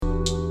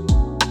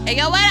Hey,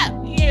 yo, what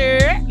up?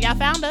 Yeah, y'all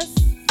found us.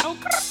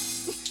 Okay.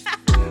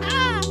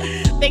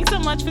 Thanks so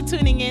much for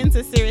tuning in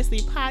to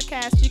Seriously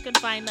Podcast. You can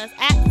find us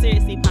at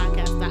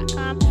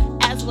seriouslypodcast.com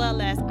as well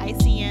as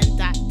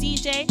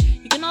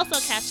icn.dj. You can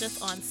also catch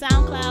us on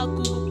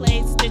SoundCloud, Google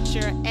Play,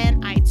 Stitcher,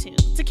 and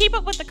iTunes. To keep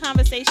up with the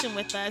conversation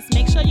with us,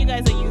 make sure you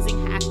guys are using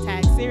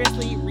hashtag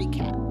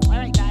SeriouslyRecap. All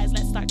right, guys,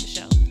 let's start the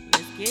show.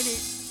 Let's get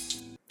it.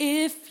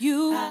 If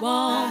you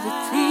want the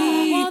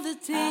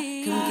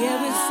tea, come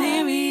get it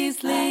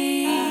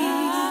seriously.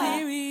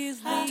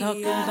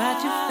 Talking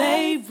about your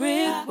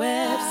favorite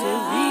web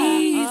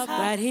series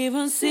right here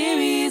on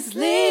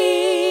Seriously.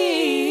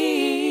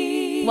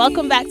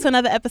 Welcome back to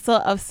another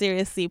episode of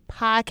Seriously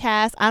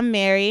Podcast. I'm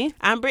Mary.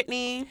 I'm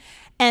Brittany.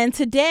 And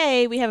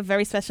today we have a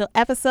very special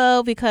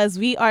episode because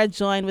we are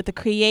joined with the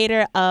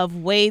creator of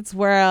Wade's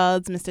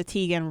World, Mr.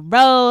 Tegan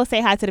Rose. Say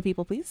hi to the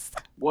people, please.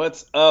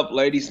 What's up,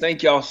 ladies?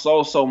 Thank y'all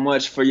so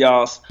much for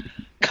y'all's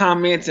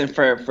comments and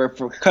for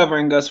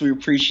covering us. We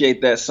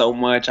appreciate that so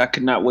much. I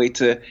could not wait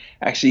to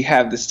actually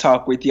have this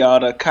talk with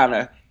y'all to kind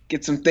of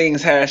get some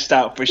things hashed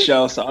out for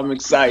show. So I'm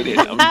excited.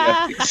 I'm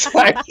definitely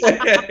excited.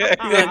 You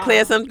going to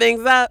clear some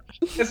things up?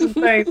 There's some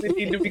things that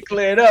need to be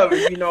cleared up,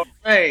 if you know what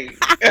I mean.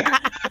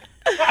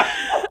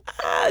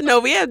 No,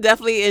 we have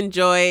definitely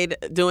enjoyed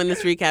doing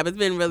this recap. It's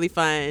been really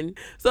fun.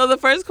 So the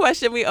first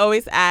question we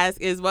always ask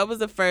is, what was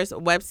the first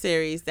web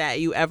series that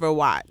you ever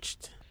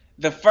watched?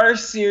 The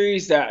first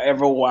series that I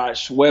ever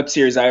watched, web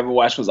series I ever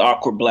watched, was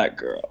Awkward Black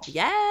Girl.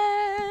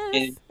 Yes.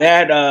 And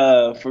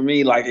that, for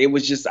me, like, I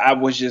was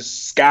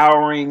just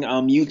scouring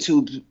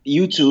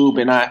YouTube,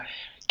 and I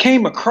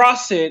came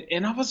across it,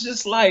 and I was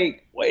just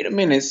like, wait a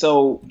minute.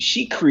 So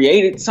she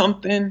created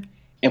something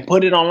and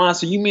put it online.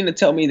 So you mean to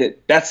tell me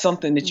that that's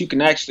something that you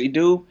can actually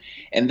do?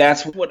 And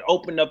that's what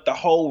opened up the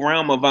whole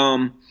realm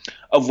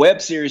of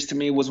web series to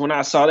me, was when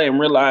I saw that and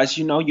realized,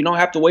 you don't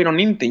have to wait on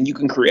anything. You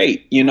can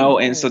create,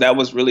 and so that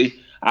was really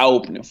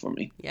eye-opening for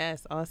me.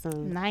 Yes,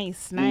 awesome.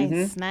 Nice.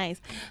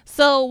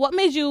 So what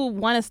made you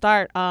want to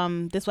start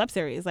this web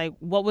series? Like,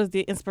 what was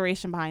the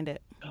inspiration behind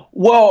it?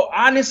 Well,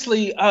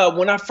 honestly,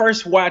 when I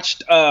first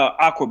watched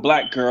Awkward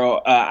Black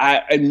Girl,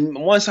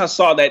 once I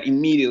saw that,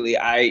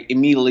 I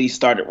immediately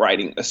started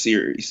writing a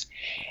series.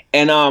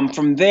 And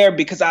from there,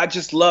 because I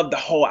just love the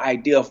whole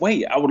idea of,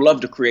 I would love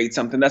to create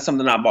something. That's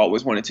something I've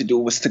always wanted to do,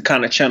 was to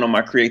kind of channel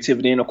my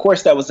creativity. And of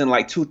course, that was in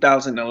like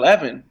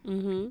 2011.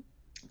 Mm-hmm.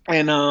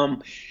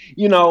 And,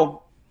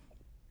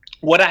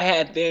 what I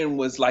had then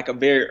was like a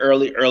very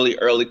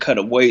early cut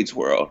of Wade's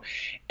World.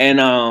 And,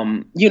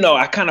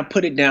 I kind of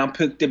put it down,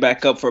 picked it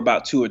back up for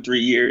about 2 or 3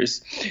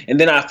 years. And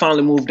then I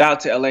finally moved out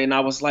to LA, and I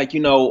was like,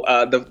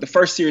 the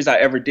first series I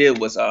ever did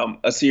was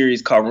a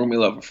series called Roomy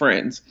Lover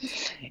Friends.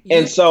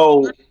 And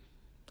so...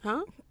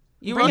 Huh?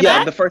 You bring it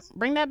back? The first...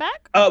 Bring that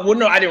back? Well,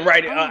 no, I didn't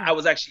write it. I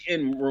was actually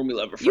in Roomy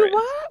Lover Friends. You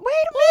what?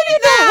 Wait a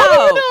minute now. What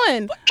are you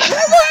doing? What are you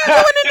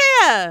doing in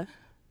there?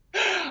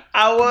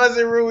 I was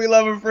in Roomy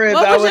Lover Friends.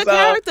 What was your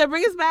character?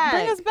 Bring us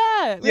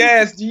back.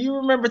 Yes. Do you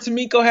remember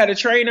Tamiko had a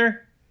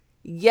trainer?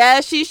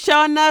 Yes, she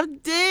sure enough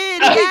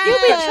did. Yes. You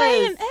be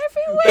training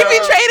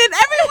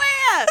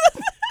everywhere.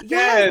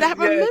 Yes, I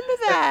remember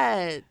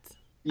that.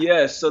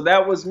 Yes, so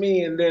that was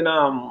me. And then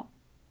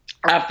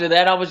after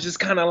that, I was just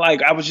kind of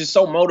like, I was just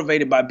so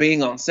motivated by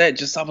being on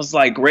set. I was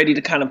like ready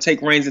to kind of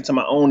take reins into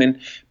my own and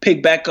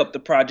pick back up the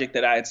project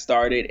that I had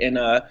started, and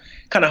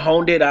kind of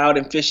honed it out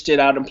and fished it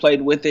out and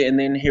played with it. And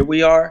then here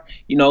we are,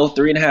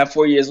 3.5,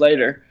 4 years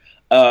later.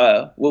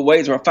 With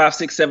Wade's World, 5,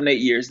 6, 7, 8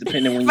 years,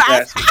 depending when you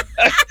ask me.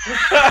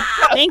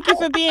 Thank you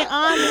for being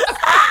honest.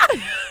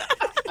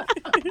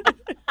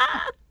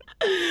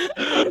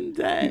 I'm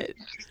dead.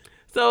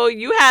 So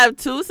you have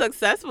 2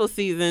 successful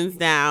seasons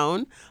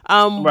down.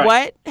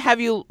 Right.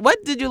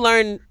 What did you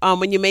learn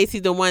when you made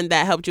season 1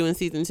 that helped you in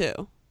season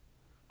 2?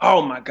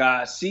 Oh my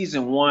God,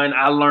 season 1,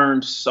 I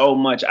learned so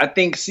much. I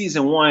think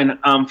season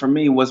 1 for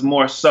me was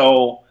more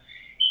so,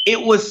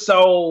 it was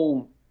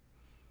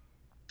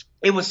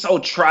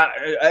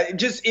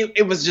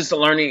just a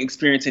learning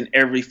experience in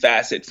every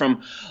facet,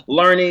 from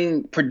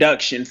learning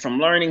production, from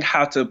learning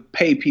how to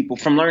pay people,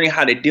 from learning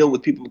how to deal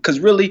with people. Because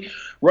really,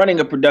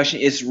 running a production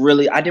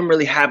I didn't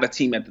really have a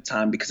team at the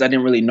time because I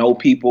didn't really know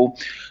people.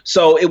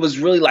 So it was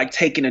really like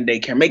taking a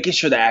daycare, making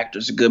sure the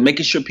actors are good,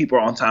 making sure people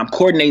are on time,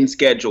 coordinating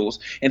schedules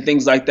and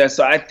things like that.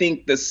 So I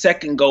think the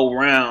second go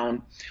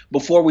round,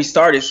 before we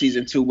started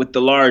season 2, with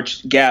the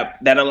large gap,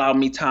 that allowed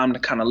me time to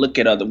kind of look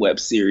at other web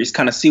series,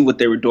 kind of see what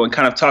they were doing,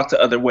 kind of talk to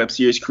other web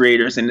series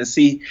creators, and to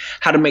see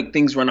how to make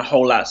things run a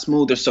whole lot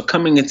smoother. So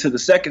coming into the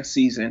second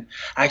season,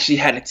 I actually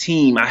had a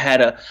team. I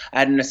had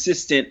an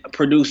assistant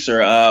producer,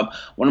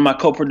 one of my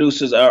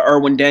co-producers,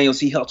 Erwin Daniels.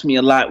 He helped me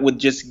a lot with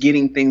just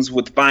getting things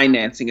with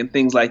financing and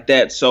things like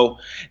that. So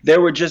there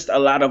were just a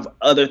lot of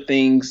other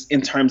things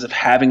in terms of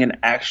having an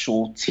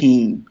actual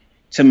team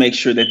to make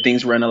sure that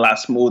things run a lot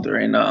smoother.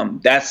 And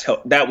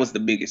that was the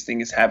biggest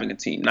thing, is having a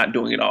team, not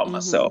doing it all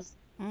myself.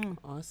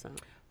 Awesome.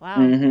 Wow.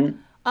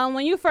 Mm-hmm.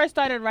 When you first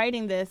started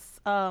writing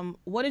this,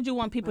 what did you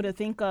want people to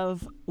think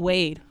of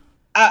Wade?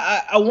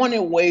 I wanted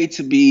Wade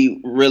to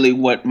be really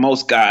what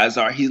most guys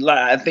are. He's like,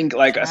 I think,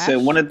 like I said,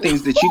 one of the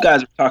things that you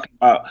guys were talking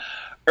about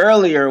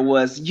earlier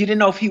was you didn't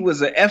know if he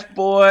was an F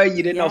boy,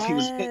 you didn't know if he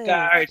was a good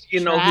guy, or you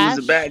didn't know if he was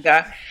a bad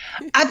guy.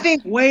 I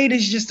think Wade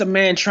is just a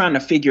man trying to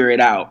figure it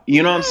out.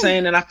 You know what I'm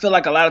saying? And I feel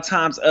like a lot of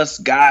times us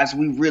guys,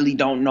 we really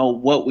don't know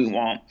what we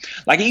want.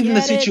 Like even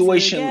the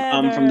situation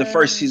from the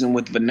first season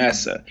with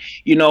Vanessa,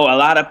 you know, a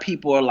lot of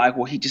people are like,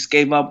 well, he just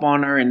gave up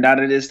on her and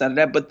this,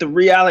 that. But the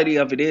reality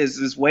of it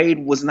is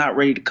Wade was not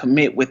ready to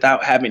commit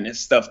without having his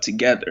stuff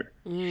together.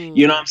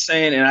 You know what I'm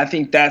saying? And I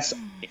think that's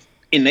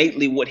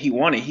innately what he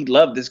wanted. He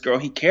loved this girl.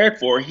 He cared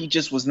for her. He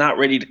just was not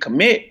ready to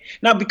commit.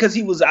 Not because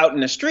he was out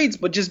in the streets,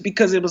 but just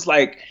because it was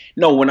like,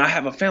 no, when I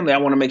have a family, I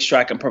want to make sure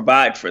I can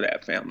provide for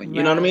that family.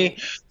 You know what I mean?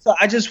 So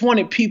I just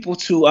wanted people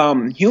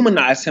to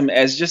humanize him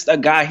as just a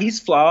guy. He's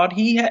flawed.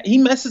 He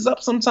messes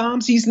up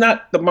sometimes. He's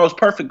not the most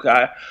perfect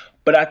guy.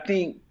 But I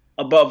think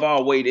above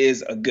all, Wade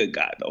is a good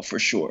guy, though, for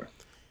sure.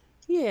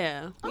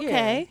 Yeah.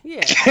 Okay.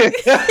 Yeah.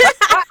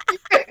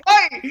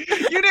 Hey,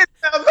 you didn't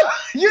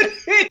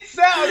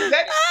sound.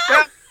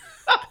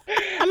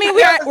 I mean,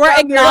 we're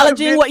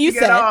acknowledging what you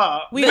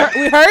said. We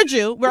heard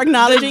you. We're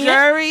acknowledging the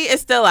jury is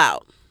still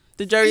out.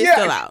 The jury is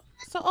still out.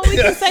 So all we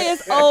can say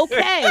is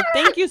okay.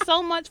 Thank you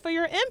so much for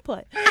your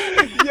input.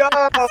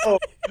 Yo,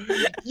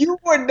 you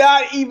were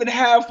not even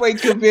halfway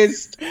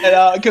convinced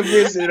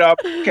convincing it up.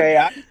 Okay,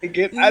 I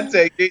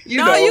take it. You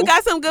know, you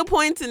got some good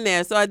points in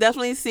there. So I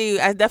definitely see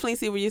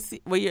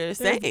what you're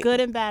saying. There's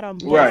good and bad on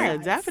both. Yeah,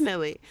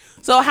 definitely.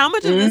 So how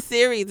much of the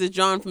series is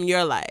drawn from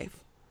your life?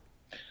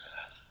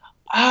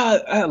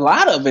 A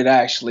lot of it,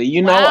 actually.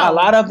 You know, a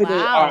lot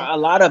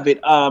of it.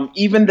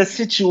 Even the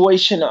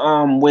situation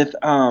with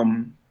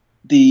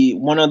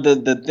one of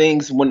the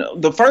things when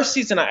the first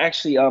season, I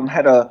actually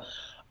had a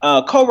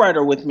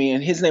co-writer with me,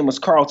 and his name was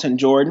Carlton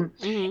Jordan.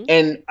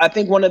 And I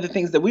think one of the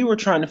things that we were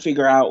trying to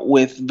figure out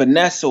with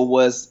Vanessa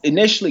was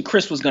initially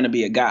Chris was going to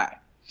be a guy,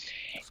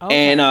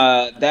 and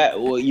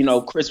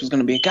Chris was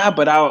going to be a guy,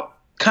 but I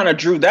kind of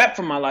drew that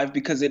from my life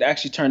because it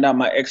actually turned out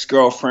my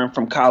ex-girlfriend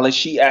from college,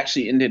 she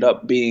actually ended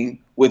up being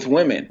with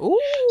women. Ooh.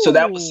 So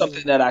that was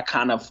something that I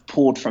kind of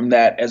pulled from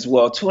that as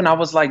well too. And I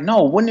was like,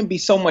 no, wouldn't it be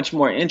so much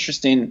more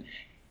interesting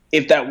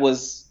if that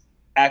was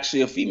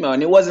actually a female?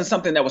 And it wasn't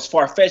something that was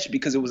far-fetched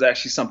because it was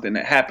actually something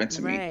that happened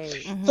to me.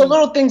 Mm-hmm. So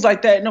little things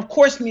like that. And of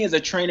course, me as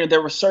a trainer,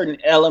 there were certain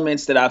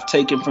elements that I've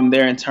taken from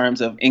there in terms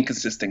of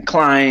inconsistent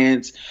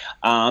clients,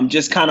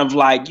 just kind of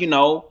like, you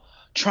know,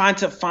 trying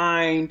to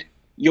find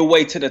your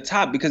way to the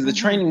top because the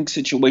training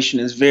situation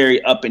is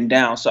very up and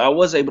down. So I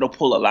was able to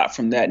pull a lot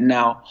from that.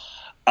 Now,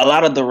 a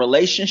lot of the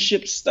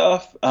relationship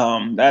stuff,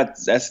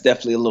 that's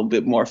definitely a little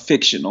bit more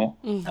fictional,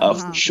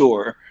 for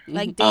sure.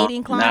 Like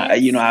dating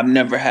clients? I've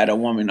never had a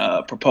woman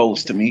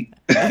propose to me.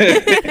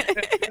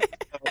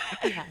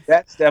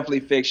 That's definitely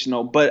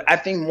fictional. But I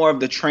think more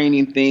of the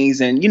training things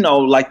and, you know,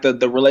 like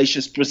the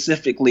relationship,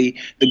 specifically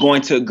the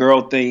going to a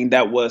girl thing,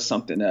 that was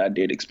something that I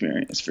did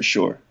experience for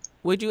sure.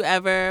 Would you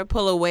ever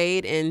pull a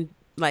Wade and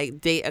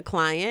like date a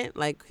client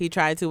like he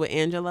tried to with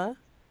Angela?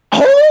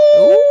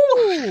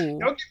 Oh,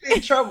 don't get me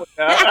in trouble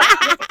now.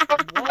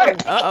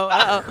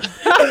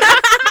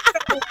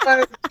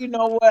 You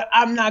know what?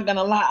 I'm not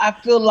gonna lie. I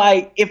feel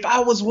like if I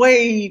was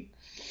Wade,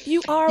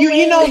 you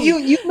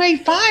may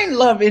find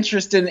love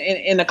interest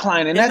in a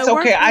client, and that's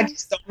okay. I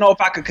just don't know if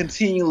I could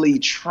continually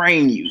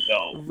train you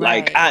though.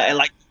 Right.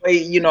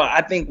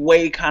 I think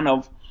Wade kind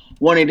of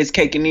wanted his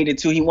cake and needed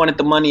too. He wanted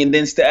the money, and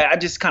then I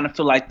just kind of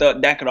feel like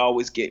that could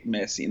always get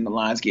messy and the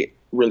lines get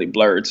really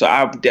blurred. So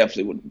I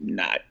definitely would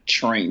not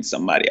train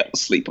somebody I was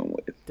sleeping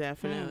with.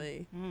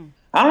 Definitely.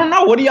 I don't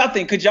know. What do y'all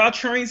think? Could y'all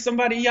train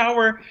somebody y'all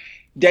were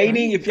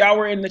dating if y'all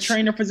were in the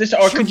trainer position,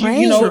 or could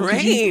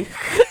you?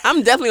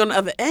 I'm definitely on the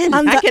other end.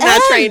 I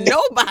cannot train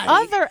nobody.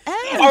 Other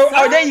end.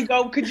 Or there you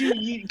go. Could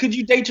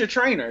you date your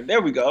trainer?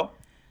 There we go.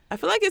 I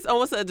feel like it's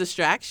almost a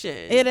distraction.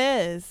 It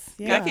is.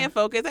 Yeah. I can't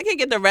focus. I can't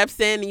get the reps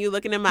in and you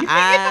looking in my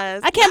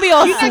eyes. I can't be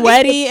all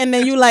sweaty and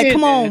then you like,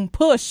 come on,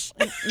 push.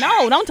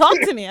 No, don't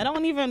talk to me. I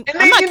don't even. And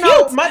I'm not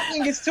cute. My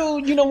thing is too,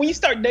 when you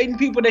start dating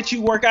people that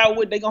you work out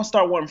with, they're gonna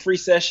start wanting free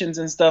sessions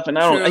and stuff. And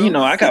I don't,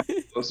 I got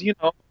bills.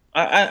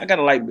 I got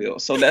a light bill,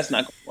 so that's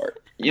not gonna work.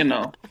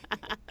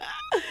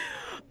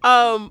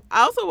 I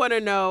also want to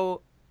know,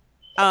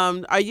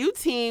 are you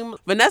team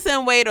Vanessa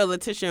and Wade or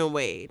Letitia and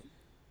Wade?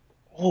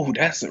 Oh,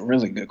 that's a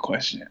really good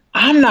question.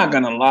 I'm not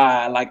going to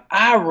lie. Like,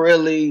 I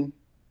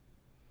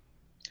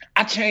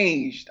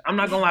changed. I'm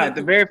not going to lie.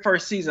 The very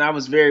first season, I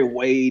was very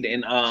Wade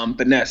and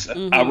Vanessa.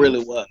 Mm-hmm. I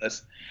really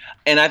was.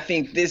 And I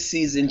think this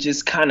season,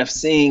 just kind of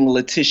seeing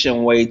Letitia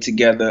and Wade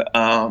together,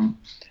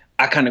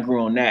 I kind of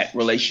grew on that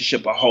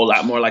relationship a whole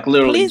lot more. Like,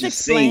 literally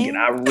seeing it.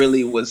 I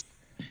really was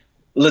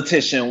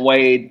Letitia and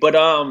Wade. But,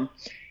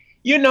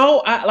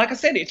 like I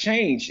said, it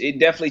changed. It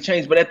definitely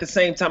changed. But at the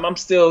same time, I'm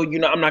still,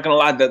 I'm not going to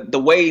lie. The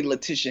way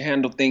Letitia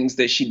handled things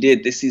that she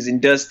did this season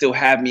does still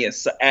have me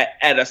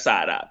at a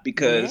side eye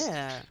because,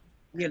 I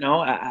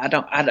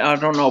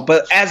don't know.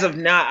 But as of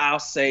now, I'll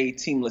say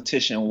Team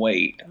Letitia and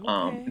Wade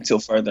until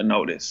further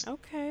notice.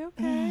 Okay.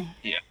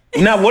 Yeah.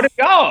 Now, what are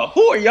y'all?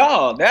 Who are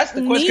y'all? That's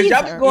the question.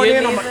 'Cause y'all be going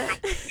in on my girl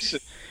Letitia.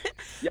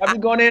 Y'all be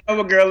going in on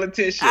my girl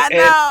Letitia. I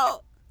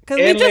know. Because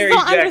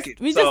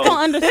we just don't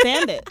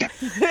understand it.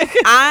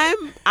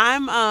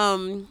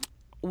 I'm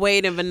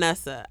Wade and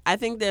Vanessa. I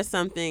think there's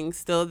something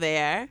still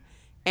there,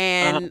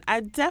 and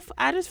I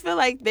just feel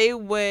like they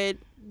would.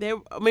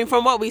 I mean,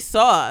 from what we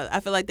saw, I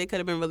feel like they could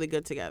have been really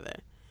good together.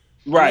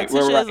 Right.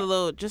 Letitia is a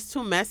little just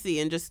too messy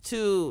and just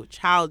too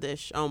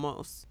childish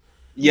almost.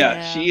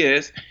 Yeah, she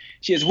is.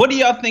 She is. What do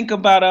y'all think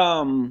about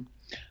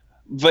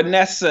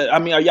Vanessa? I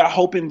mean, are y'all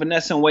hoping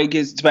Vanessa and Wade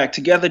gets back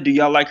together? Do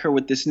y'all like her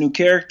with this new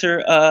character?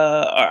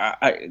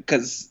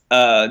 Because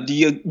do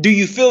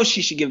you feel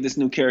she should give this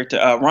new character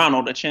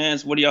Ronald a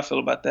chance? What do y'all feel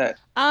about that?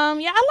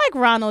 Yeah, I like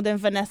Ronald and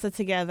Vanessa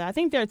together. I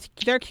think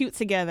they're cute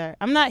together.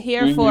 I'm not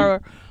here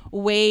for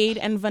Wade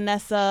and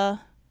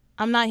Vanessa.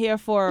 I'm not here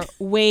for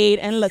Wade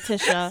and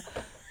Letitia.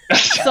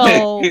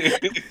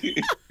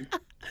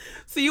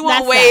 So you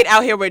want Wade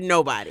out here with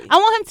nobody? I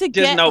want him to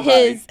get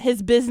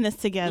his business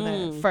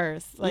together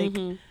first. Like,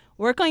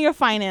 work on your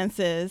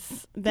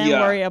finances, then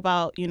worry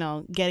about,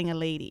 getting a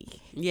lady.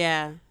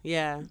 Yeah.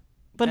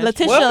 But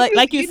Letitia,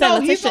 like you said,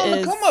 Letitia he's on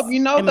is the come up.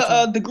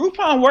 The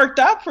Groupon worked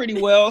out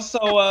pretty well. So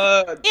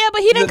yeah,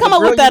 but he didn't come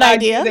up with that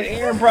idea that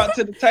Aaron brought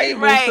to the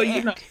table. Right. So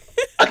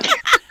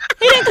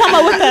he didn't come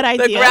up with that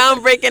idea. The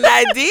groundbreaking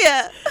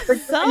idea. So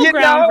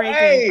groundbreaking.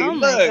 Hey, oh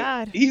look, my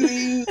God.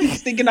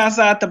 He's thinking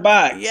outside the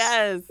box.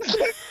 Yes.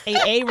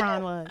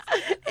 Aaron was.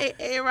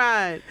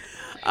 Aaron.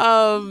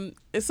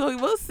 So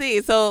we'll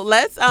see. So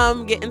let's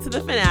get into the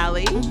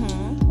finale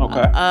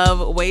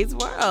of Wade's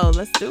World.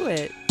 Let's do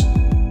it.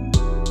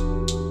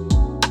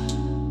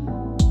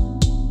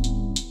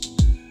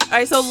 All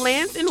right, so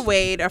Lance and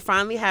Wade are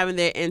finally having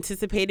their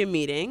anticipated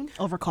meeting.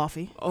 Over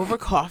coffee.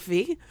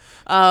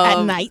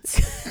 At night.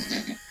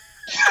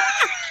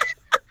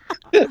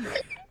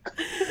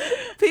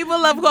 People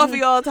love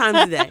coffee all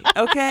times today,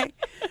 okay?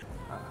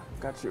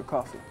 Got you a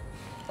coffee.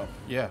 Oh,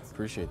 yeah,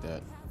 appreciate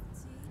that.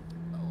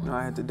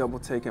 I had to double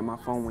take at my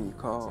phone when you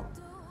called.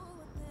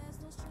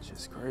 It's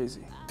just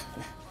crazy.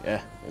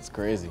 Yeah, it's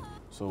crazy.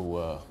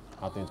 So,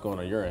 how things going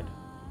on your end?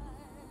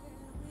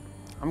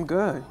 I'm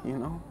good,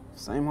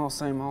 Same old,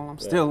 I'm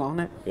still on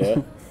it.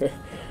 Yeah.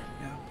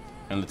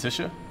 And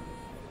Letitia?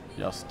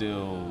 Y'all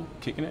still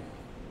kicking it?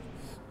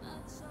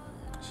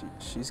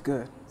 She's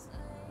good.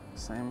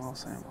 Same old.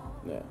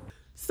 Yeah.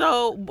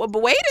 So, but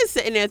Wade is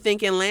sitting there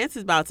thinking Lance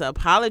is about to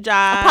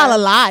apologize.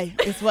 Apologize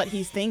is what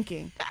he's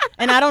thinking.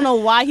 And I don't know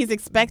why he's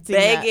expecting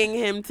begging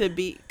him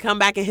to come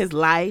back in his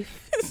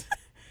life.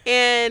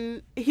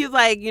 And he's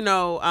like,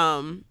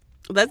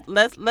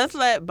 let's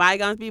let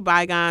bygones be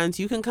bygones.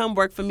 You can come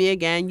work for me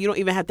again. You don't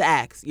even have to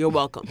ask. You're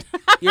welcome.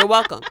 You're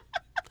welcome.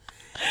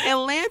 And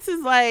Lance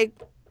is like,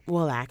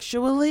 well,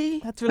 actually,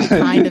 that's really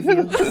kind of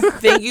you.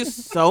 Thank you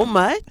so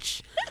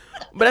much.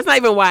 But that's not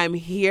even why I'm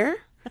here.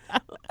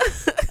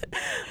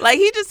 Like,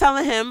 he's just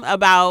telling him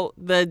about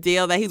the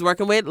deal that he's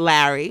working with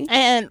Larry.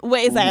 And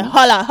Wade's like,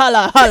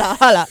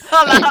 holla.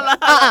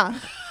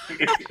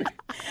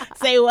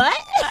 Say what?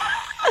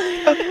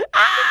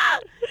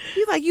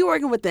 He's like, you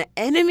working with the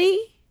enemy?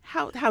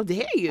 How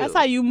dare you? That's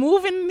how you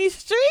move in these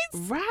streets?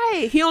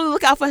 Right. He only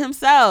look out for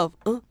himself.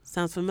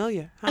 Sounds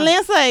familiar. Huh? And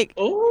Lance like,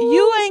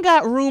 you ain't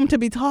got room to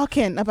be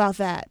talking about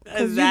that.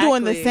 Because you're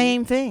doing the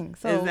same thing.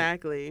 So.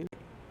 Exactly.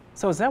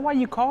 So is that why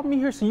you called me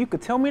here, so you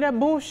could tell me that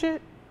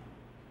bullshit?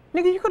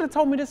 Nigga, you could have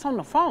told me this on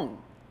the phone.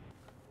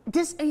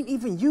 This ain't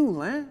even you,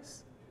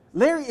 Lance.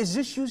 Larry is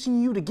just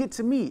using you to get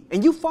to me,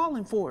 and you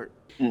falling for it.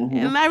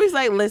 And Larry's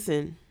like,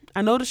 listen,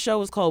 I know the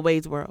show is called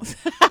Wade's World,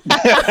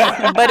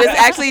 but it's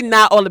actually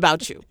not all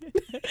about you.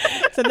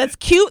 So that's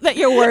cute that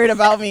you're worried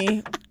about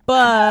me,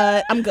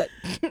 but I'm good.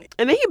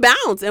 And then he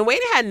bounced, and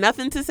Wade had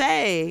nothing to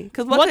say.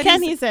 Cause what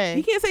can he say?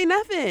 He can't say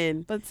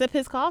nothing. But sip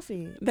his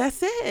coffee.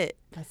 That's it.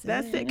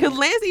 That's it. Because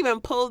Lance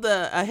even pulled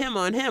a him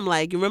on him.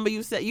 Like, you remember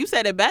you said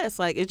it best.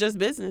 Like, it's just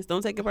business.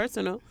 Don't take it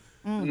personal.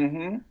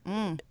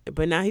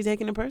 But now he's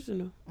taking it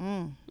personal.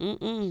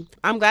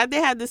 I'm glad they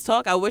had this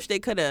talk. I wish they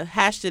could have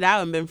hashed it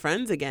out and been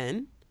friends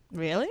again.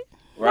 Really?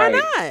 Right. Why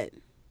not?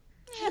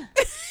 Yeah.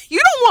 You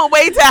don't want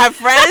Wade to have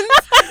friends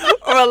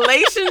or a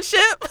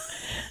relationship.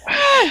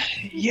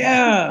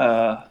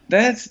 Yeah,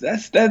 that's.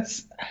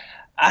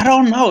 I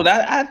don't know.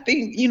 I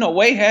think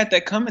Wade had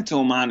that coming to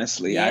him.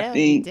 Honestly, yeah, I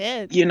think he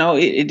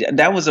did.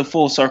 that was a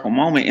full circle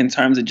moment in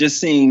terms of just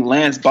seeing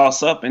Lance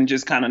boss up and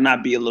just kind of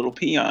not be a little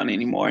peon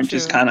anymore, and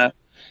just kind of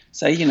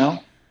say,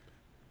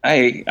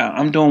 hey,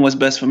 I'm doing what's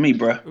best for me,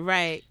 bro.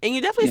 Right. And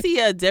you definitely see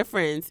a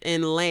difference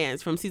in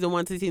Lance from season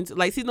 1 to season 2.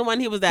 Like, season 1,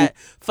 he was that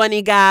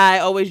funny guy,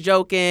 always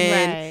joking.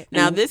 Right.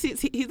 Now, this,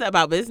 he's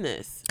about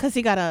business. Because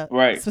he got a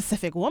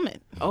specific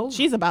woman. Oh.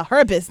 She's about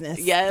her business.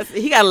 Yes.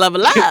 He got to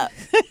level up.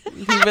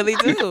 He really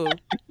do.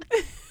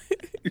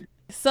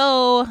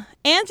 So,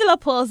 Angela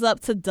pulls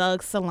up to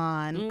Doug's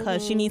salon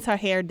because she needs her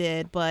hair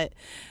did, but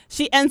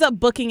she ends up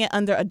booking it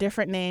under a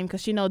different name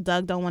because she know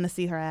Doug don't want to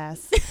see her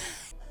ass.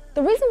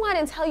 The reason why I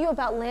didn't tell you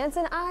about Lance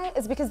and I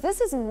is because this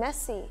is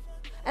messy.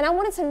 And I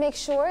wanted to make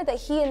sure that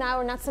he and I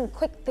were not some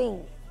quick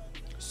thing.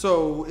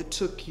 So it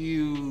took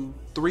you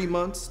 3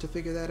 months to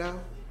figure that out?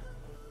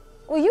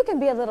 Well, you can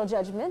be a little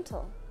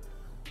judgmental.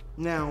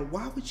 Now,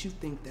 why would you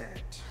think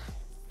that?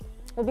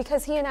 Well,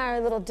 because he and I are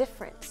a little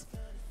different.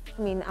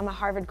 I mean, I'm a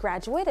Harvard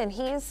graduate and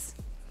he's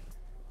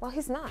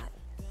not.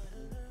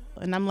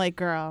 And I'm like,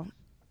 girl,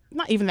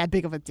 not even that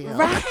big of a deal.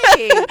 Right,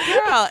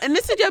 girl. And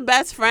this is your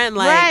best friend.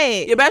 Like,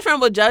 Right. your best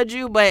friend will judge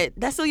you, but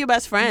that's still your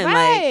best friend.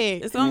 Right.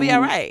 Like, it's gonna be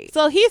all right.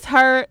 So he's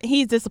hurt.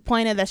 He's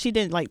disappointed that she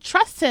didn't like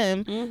trust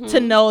him to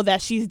know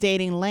that she's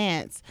dating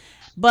Lance.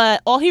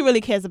 But all he really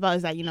cares about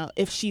is that, you know,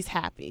 if she's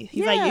happy.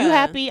 He's like, you Yeah.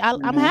 happy?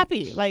 I'm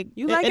happy. Like,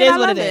 You like it it, is I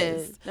what love it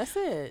is. That's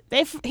it.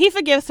 He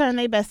forgives her and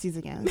they besties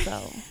again. So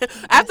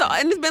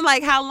And it's been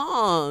like how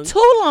long?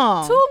 too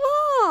long. Too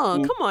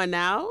long. Come on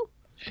now.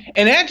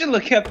 And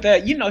Angela kept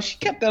that, she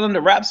kept that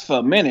under wraps for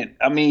a minute.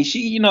 I mean,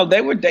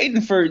 they were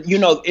dating for,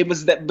 it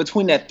was that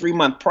between that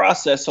 3-month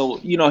process. So,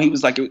 he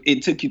was like,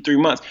 it took you 3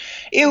 months.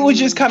 It was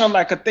just kind of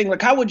like a thing.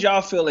 Like, how would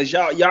y'all feel as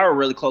y'all are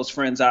really close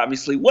friends,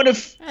 obviously. What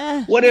if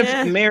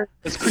Mary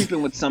was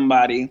creeping with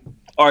somebody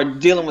or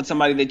dealing with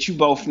somebody that you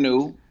both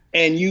knew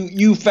and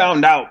you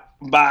found out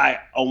by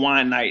a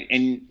wine night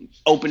and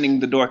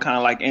opening the door kind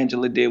of like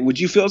Angela did? Would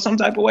you feel some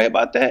type of way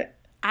about that?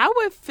 I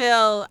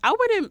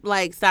wouldn't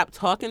like stop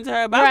talking to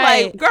her, but Right.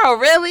 I'm like, girl,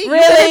 really? You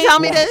Really? didn't tell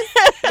me this?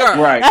 Girl.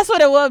 Right. That's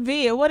what it would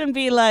be. It wouldn't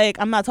be like,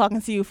 I'm not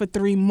talking to you for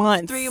 3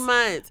 months. 3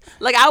 months.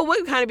 Like, I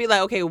would kind of be like,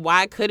 okay,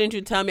 why couldn't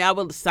you tell me? I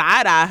would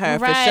side eye her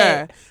for Right.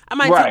 sure. I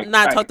might Right,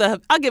 not right. talk to her.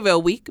 I'll give her a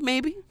week,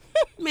 maybe.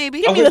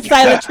 Maybe. Give me the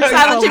silent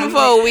treatment. Silent treatment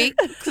for a week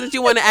since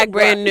you want to act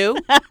brand new.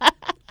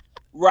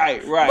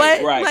 Right.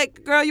 But, Right.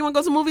 like, girl, you want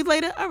to go to movies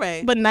later? All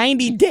right. But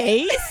 90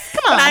 days?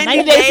 Come on, 90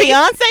 90 Day days?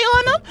 Fiance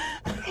on him?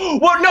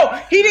 Well, no,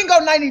 he didn't go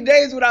 90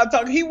 days without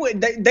talking.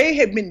 They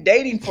had been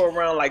dating for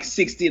around like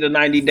 60 to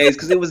 90 days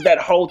because it was that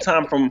whole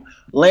time from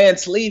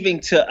Lance leaving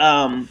to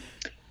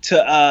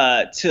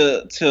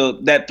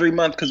that 3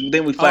 months because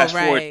then we flash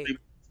forward.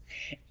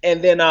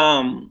 And then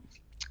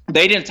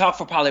they didn't talk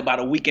for probably about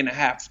a week and a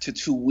half to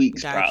 2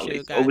 weeks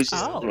probably. So it was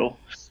just a little.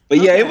 But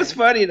yeah, it was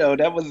funny though.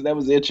 That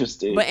was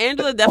interesting. But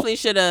Angela definitely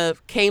should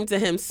have came to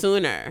him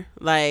sooner.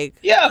 Like,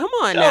 Yeah, come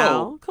on no.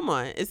 now. Come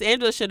on.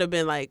 Angela should have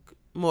been like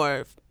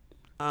more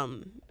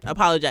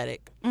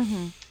apologetic.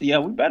 Yeah,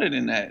 we're better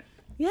than that.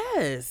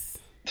 Yes.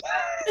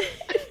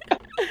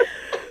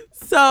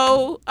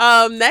 So,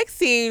 next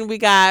scene we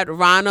got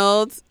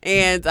Ronald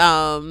and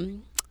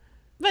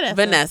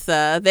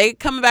Vanessa. They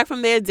coming back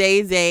from their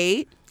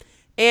date.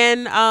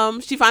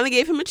 And she finally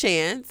gave him a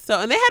chance. So,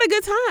 and they had a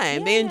good time.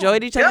 Yeah. They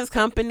enjoyed each other's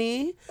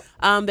company.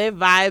 They're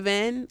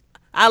vibing.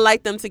 I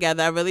like them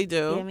together. I really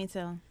do. Yeah, me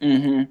too.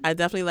 Mm-hmm. I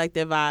definitely like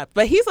their vibe.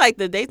 But he's like,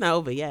 the date's not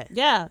over yet.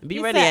 Yeah. Be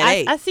He ready said, at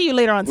 8. I see you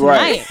later on tonight.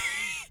 Right.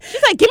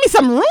 She's like, give me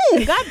some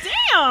room. God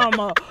damn.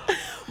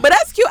 But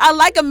that's cute. I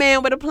like a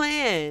man with a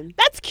plan.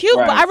 That's cute,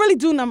 Right. but I really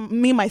do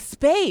need my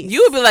space.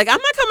 You would be like,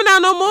 I'm not coming out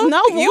no more.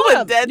 No more. You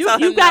would dead tell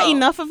You him got no.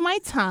 enough of my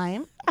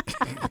time.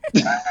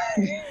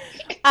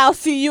 I'll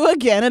see you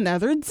again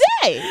another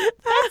day.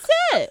 That's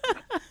it.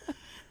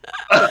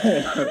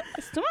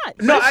 It's too much.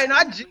 No, and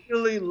I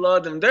genuinely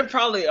love them. They're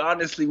probably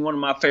honestly one of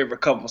my favorite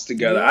couples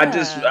together.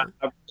 Yeah.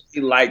 I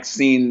really like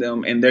seeing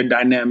them and their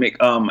dynamic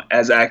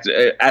as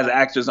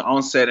actors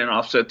on set and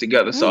off set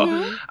together. So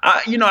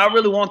I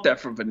really want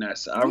that for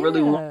Vanessa. I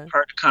really want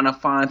her to kind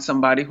of find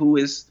somebody who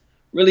is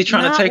really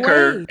trying Not to take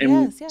her wait.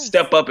 and Yes.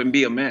 step up and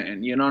be a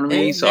man. You know what I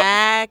mean?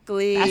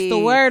 Exactly. That's the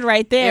word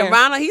right there. And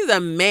Ronald, he's a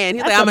man.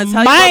 He's That's like, I'm a going to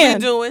tell you what man. we're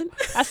doing.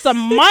 That's a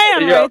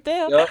man Yup, right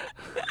there. yup.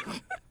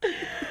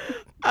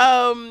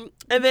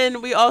 And then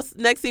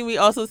next thing we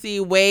also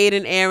see Wade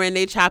and Aaron.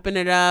 They chopping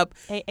it up.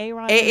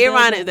 Aaron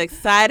Aaron is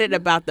excited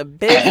about the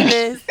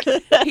business.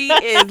 He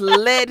is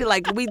lit.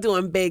 Like, we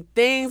doing big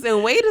things.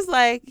 And Wade is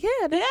like,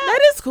 yeah, that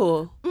is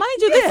cool. Mind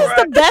you, this is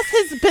the best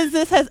his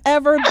business has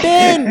ever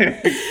been.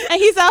 And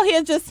he's out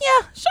here just,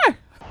 yeah, sure.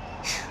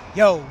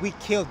 Yo, we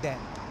killed that.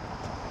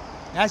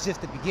 That's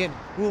just the beginning.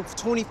 We went for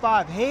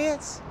 25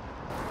 heads.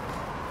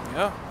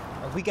 Yeah.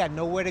 We got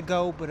nowhere to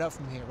go but up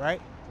from here,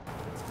 right?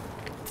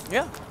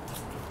 Yeah.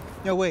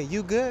 Yo, wait,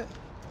 you good?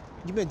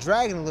 You been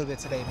dragging a little bit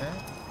today, man.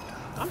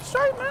 I'm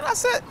straight, man. I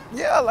said,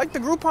 yeah, I like the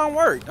Groupon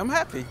worked. I'm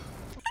happy.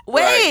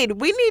 Wade,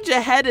 we need your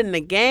head in the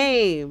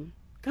game.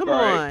 Come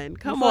on.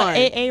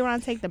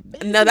 Aaron take the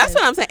business. No, that's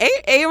what I'm saying.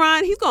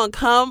 Aaron, he's going to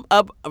come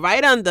up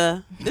right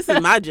under. This is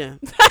my gym.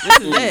 This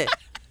is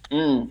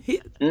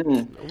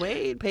it.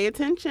 Wade, pay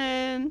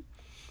attention.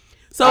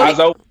 So Eyes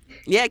open.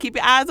 Yeah, keep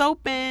your eyes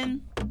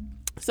open.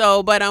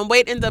 So, but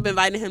Wade ends up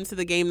inviting him to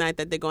the game night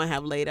that they're going to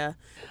have later.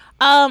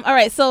 All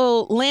right,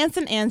 so Lance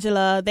and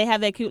Angela, they have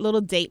that cute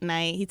little date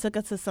night. He took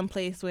her to some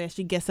place where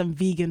she gets some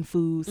vegan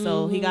food,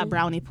 so he got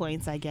brownie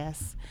points, I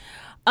guess.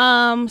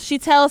 He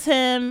tells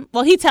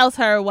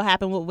her what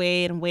happened with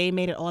Wade, and Wade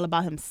made it all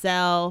about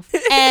himself.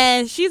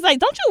 And she's like,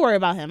 don't you worry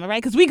about him, all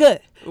right? Because we good.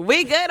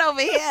 We good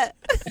over here.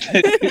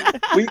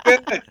 We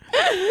good.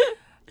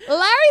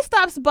 Larry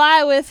stops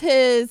by with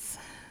his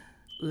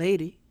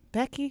Lady.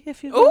 Becky,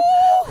 if you will.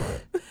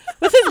 Ooh.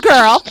 with his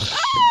girl,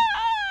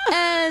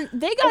 and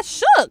they got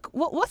shook. They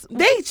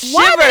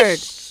why are shivered.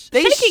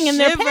 they shaking in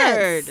their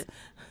pants?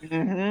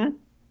 Mm-hmm.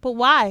 But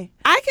why?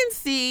 I can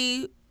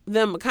see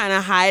them kind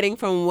of hiding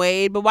from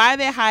Wade, but why are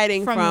they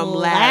hiding from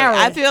Larry?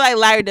 I feel like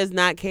Larry does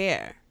not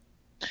care.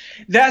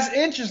 That's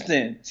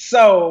interesting.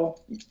 So,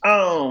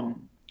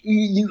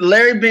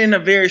 Larry being a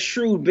very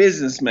shrewd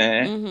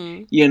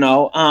businessman, you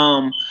know,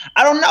 I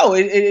don't know.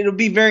 It'll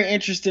be very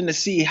interesting to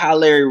see how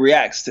Larry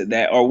reacts to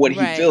that or what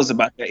he feels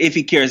about that, if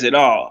he cares at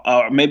all.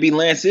 Or maybe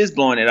Lance is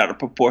blowing it out of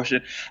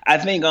proportion. I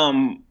think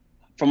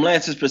from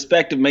Lance's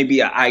perspective, maybe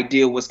an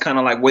idea was kind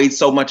of like Wade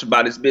so much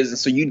about his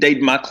business. So you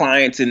dating my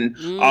clients and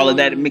all of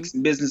that and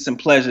mixing business and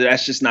pleasure,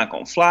 that's just not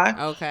going to fly.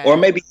 Okay. Or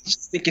maybe he's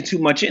just thinking too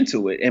much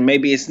into it and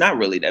maybe it's not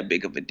really that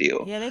big of a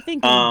deal. Yeah, they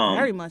think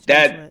very much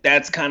into it.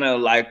 That's kind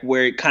of like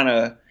where it's kind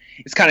of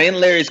in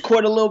Larry's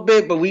court a little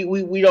bit, but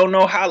we don't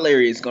know how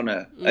Larry is going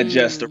to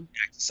adjust or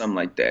react to something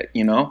like that,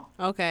 you know?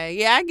 Okay.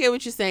 Yeah, I get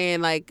what you're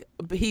saying. Like,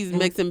 he's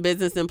mixing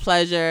business and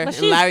pleasure, But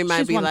and Larry might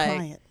she's be one like,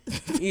 client.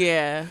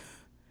 yeah.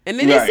 And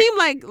then it seemed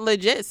like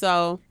legit,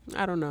 so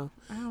I don't know.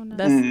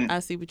 I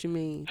see what you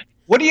mean.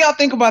 What do y'all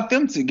think about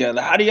them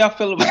together? How do y'all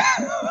feel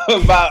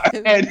about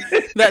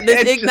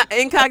this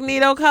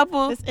incognito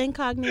couple? This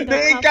incognito the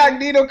couple?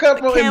 incognito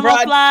couple in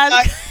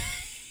Camouflage.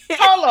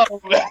 Hold on.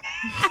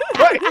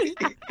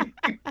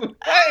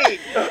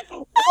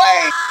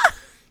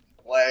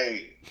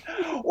 Wait.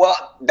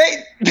 Well,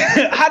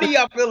 how do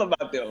y'all feel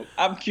about them?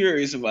 I'm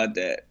curious about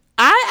that.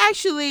 I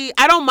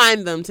don't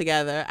mind them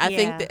together. I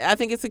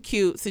think it's a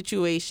cute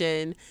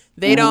situation.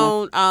 They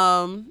don't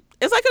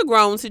it's like a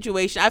grown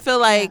situation. I feel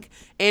like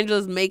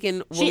Angela's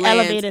making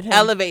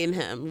elevating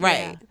him.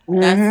 Right.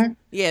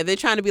 Yeah. They're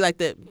trying to be like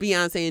the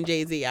Beyonce and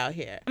Jay-Z out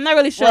here. I'm not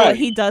really sure what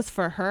he does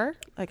for her,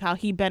 like how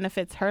he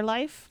benefits her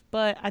life,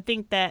 but I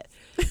think that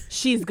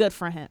she's good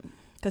for him.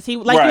 Because he,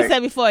 like you said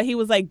before, he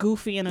was like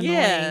goofy and annoying.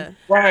 Yeah.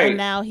 Right. And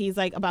now he's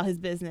like about his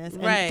business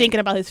and thinking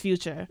about his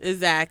future.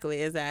 Exactly.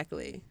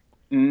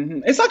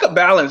 It's like a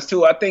balance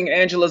too. I think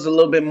Angela's a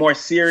little bit more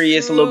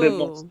serious, a little bit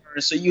more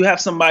stern. So you have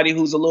somebody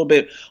who's a little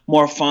bit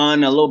more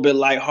fun, a little bit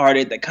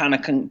lighthearted, that kind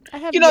of can,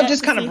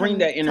 just kind of bring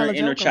that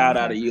inner child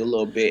out of you a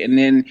little bit, and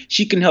then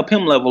she can help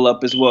him level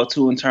up as well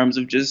too in terms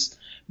of just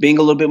being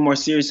a little bit more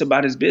serious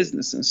about his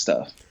business and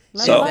stuff.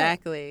 So,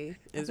 exactly.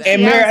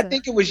 And Mary, I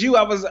think it was you.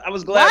 I was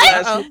glad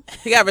last week.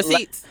 He got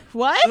receipts.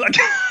 What?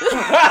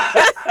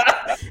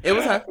 It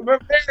was her.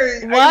 But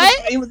Mary,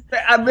 What? It was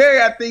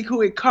Mary, I think,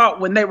 who had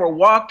caught when they were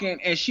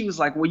walking, and she was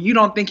like, "Well, you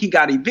don't think he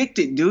got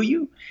evicted, do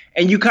you?"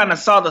 And you kind of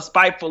saw the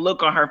spiteful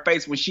look on her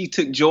face when she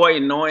took joy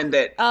in knowing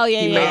that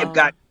he may have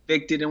got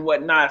evicted and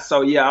whatnot.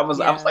 So I was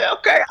like,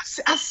 okay,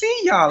 I see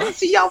y'all. I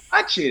see y'all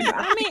watching.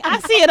 I mean, I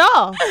see it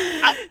all.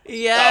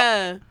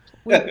 Yeah.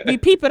 We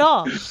peep it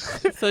all.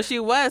 So she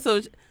was.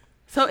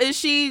 So is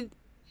she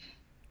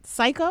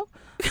psycho?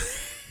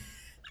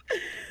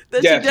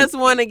 Does she just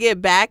want to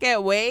get back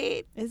at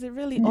Wade? Is it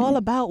really all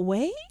about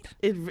Wade?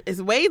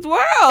 It's Wade's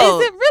world.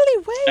 Is it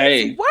really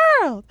Wade's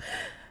world?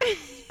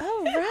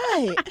 All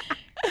right.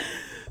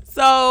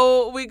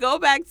 So we go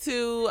back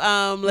to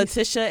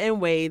Letitia and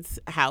Wade's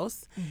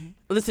house.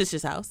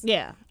 Letitia's house.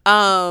 Yeah.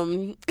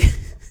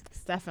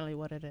 It's definitely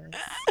what it is.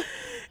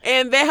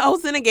 And they're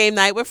hosting a game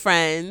night with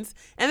friends,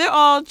 and they're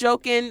all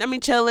joking. I mean,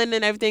 chilling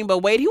and everything. But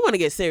Wade, he want to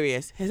get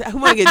serious. He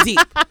want to get deep.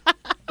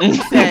 He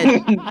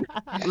said,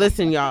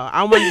 "Listen, y'all,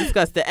 I want to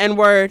discuss the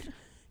N-word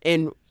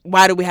and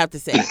why do we have to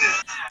say it?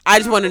 I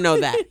just want to know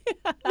that."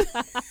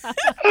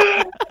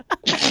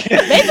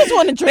 They just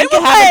want to drink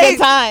and have a good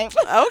time.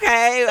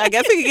 Okay, I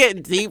guess we can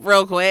get deep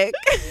real quick.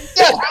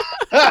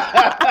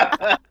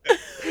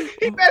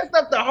 He messed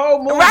up the whole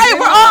movie. Right,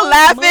 we're all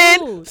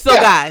laughing. So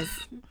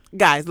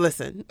guys,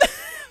 listen.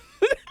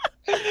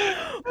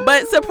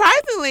 But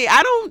surprisingly,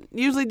 I don't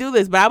usually do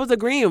this, but I was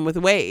agreeing with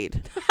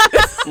Wade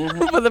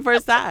for the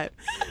first time.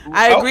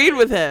 I agreed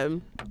with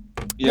him.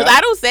 Because I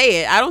don't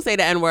say it. I don't say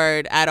the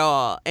N-word at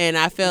all. And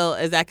I feel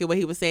exactly what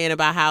he was saying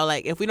about how,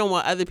 like, if we don't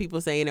want other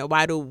people saying it,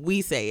 why do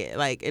we say it?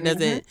 Like, it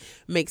doesn't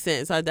make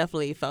sense. So I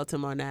definitely felt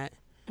him on that.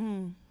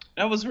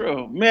 That was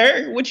real.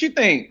 Mary, what you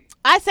think?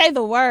 I say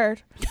the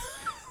word.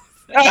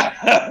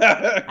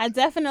 I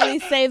definitely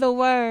say the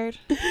word.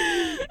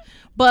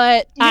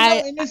 But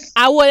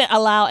I wouldn't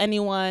allow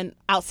anyone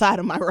outside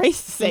of my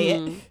race to say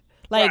it.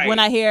 Like when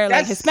I hear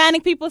like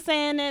Hispanic people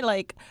saying it,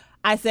 like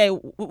I say,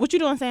 "What you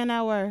doing saying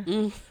that word?"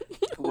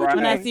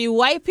 When I see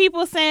white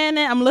people saying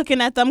it, I'm looking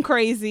at them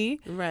crazy.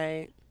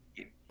 Right.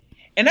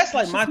 And that's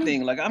like my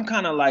thing. Like I'm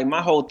kind of like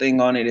my whole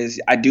thing on it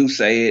is I do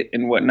say it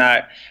and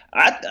whatnot.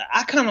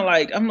 I kind of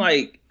like I'm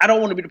like I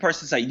don't want to be the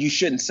person to say you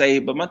shouldn't say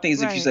it, but my thing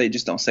is if you say it,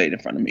 just don't say it in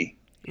front of me.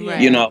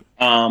 Right. You know.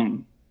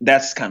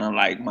 That's kind of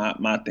like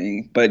my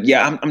thing. But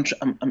yeah, I'm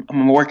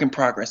a work in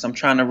progress. I'm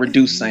trying to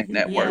reduce saying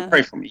that word.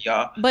 Pray for me,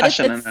 y'all. But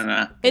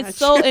it's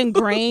so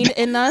ingrained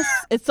in us.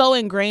 It's so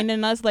ingrained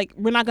in us. Like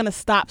we're not gonna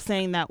stop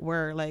saying that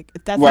word. Like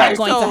that's not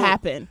going to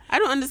happen. I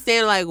don't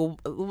understand. Like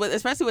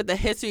especially with the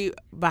history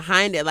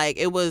behind it. Like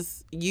it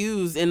was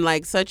used in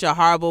like such a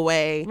horrible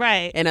way.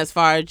 Right. And as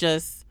far as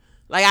just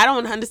Like, I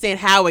don't understand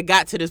how it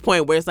got to this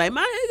point where it's like,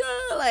 my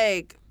nigga,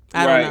 like,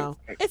 I don't know.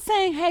 It's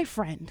saying, hey,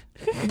 friend.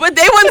 But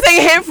they wasn't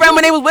saying hey, friend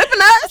when they was whipping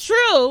us.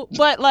 True,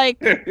 but like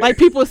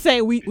people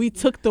say, we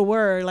took the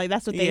word. Like,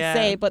 that's what they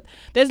say. But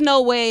there's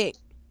no way,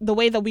 the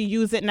way that we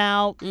use it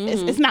now,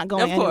 it's not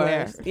going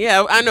anywhere.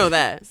 Yeah, I know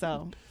that.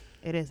 So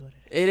it is what it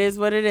is. It is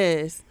what it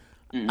is.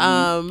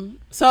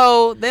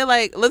 So they're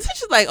like,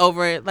 Letitia's like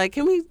over it. Like,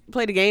 can we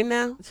play the game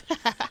now?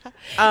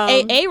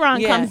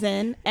 Aaron comes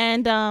in,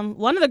 and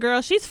one of the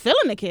girls, she's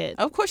feeling the kid.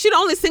 Of course, she's the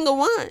only single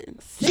one.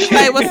 She's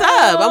like, what's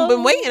up? I've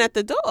been waiting at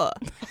the door.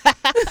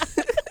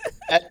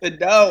 At the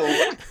door.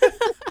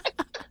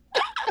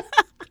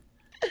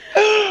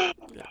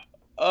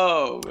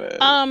 Oh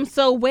man.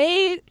 So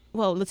Wade,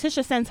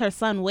 Letitia sends her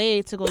son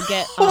Wade to go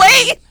get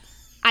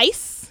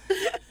ice.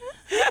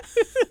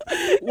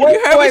 You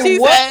heard what she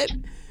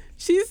said?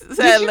 She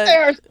said,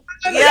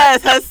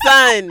 yes, her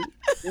son.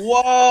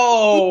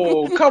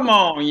 Whoa, come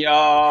on,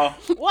 y'all.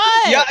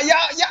 What?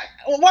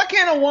 Y'all, why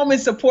can't a woman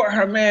support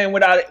her man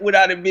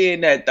without it being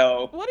that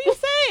though? What are you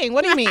saying?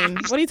 What do you mean?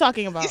 What are you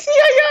talking about? You see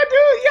how y'all do?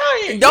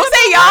 Y'all don't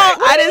say y'all.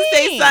 I didn't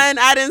say son.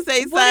 I didn't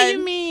say son. What do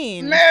you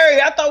mean?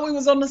 Mary, I thought we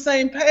was on the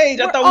same page.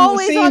 I thought we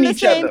always were seeing on the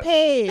each same other.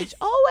 page.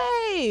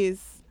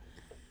 Always.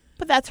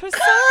 But that's her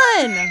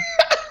son.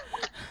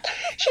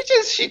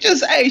 She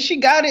just, hey, she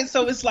got it.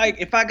 So it's like,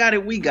 if I got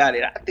it, we got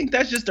it. I think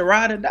that's just a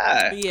ride or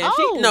die. Yeah,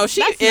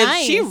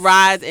 she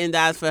rides and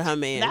dies for her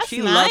man. That's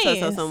she nice. loves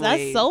her some That's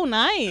way. so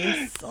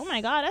nice. Oh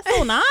my God, that's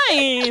so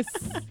nice.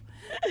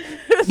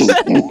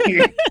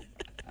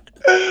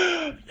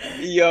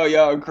 Yo,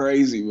 y'all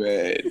crazy,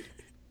 man.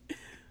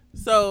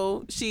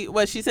 So she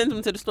sends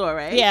him to the store,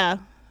 right? Yeah.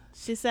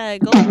 She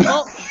said,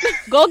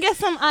 go get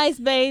some ice,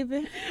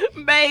 baby.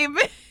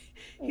 Baby.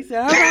 He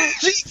said, all right.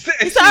 She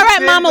said, all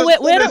right, mama,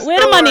 where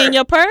the money in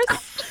your purse?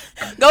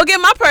 Go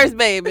get my purse,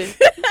 baby.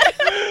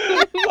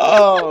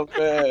 Oh,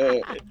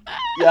 man.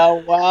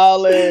 Y'all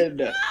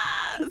wildin'.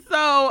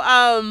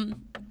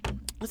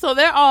 So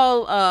they're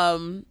all,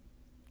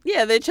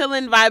 they're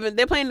chilling, vibing.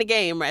 They're playing the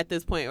game at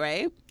this point,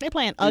 right? They're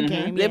playing a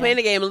game. They're playing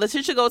the game.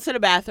 Letitia goes to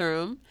the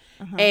bathroom.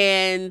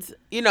 And,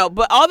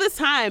 but all this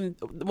time,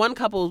 one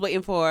couple was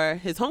waiting for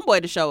his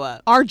homeboy to show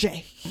up.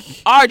 RJ.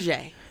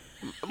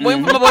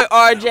 Waiting for my boy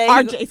RJ.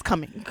 RJ's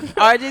coming.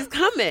 RJ's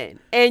coming.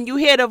 And you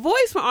hear the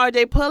voice from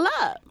RJ pull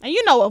up. And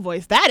you know what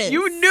voice that is.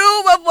 You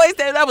knew what voice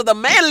that was. That was the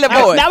manly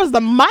voice. That was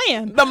the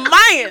man. The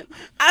man.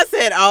 I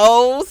said,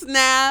 oh,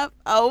 snap.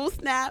 Oh,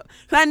 snap.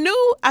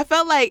 I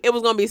felt like it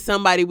was going to be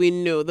somebody we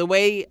knew. The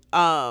way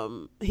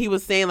he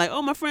was saying, like,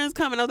 oh, my friend's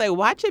coming. I was like,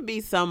 watch it be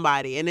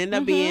somebody. And ended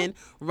up being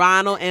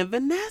Ronald and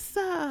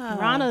Vanessa.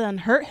 Ronald done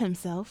hurt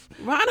himself.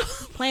 Ronald.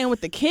 Playing with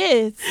the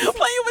kids.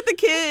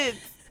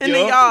 In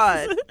the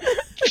yard.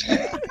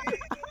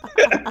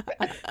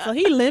 So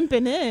he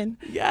limping in.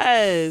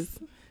 Yes.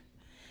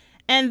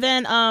 And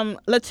then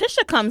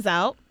Letitia comes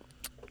out.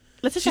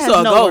 Letitia she has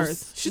saw no a ghost.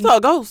 words. She saw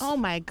a ghost. Oh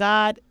my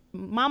God.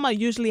 Mama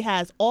usually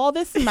has all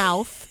this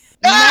mouth.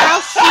 Now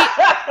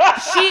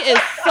she is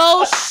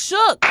so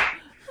shook.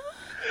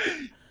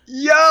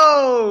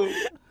 Yo.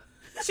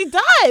 She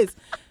does.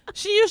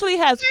 She usually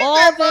has all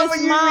this mouth.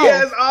 She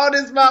has all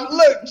this mouth.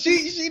 Look,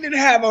 she didn't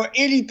have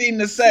anything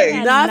to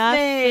say.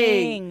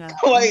 Nothing.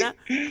 Like,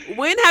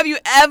 when have you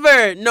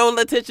ever known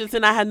Letitia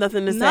and I had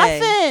nothing to say?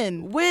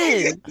 Nothing.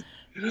 When?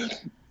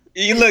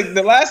 You look,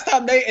 the last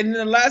time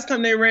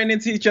they ran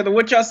into each other,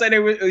 what y'all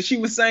say she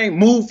was saying?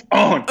 Move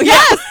on.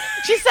 Yes.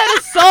 She said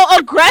it so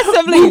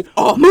aggressively.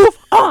 Move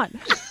on.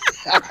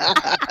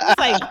 It's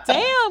like,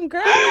 damn,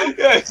 girl.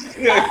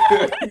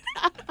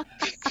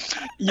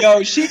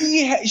 Yo,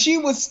 she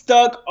was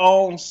stuck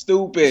on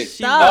stupid.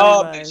 She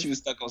was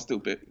stuck on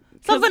stupid.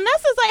 So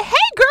Vanessa's like, hey,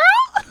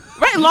 girl.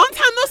 Right, long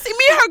time no see.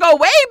 Me and her go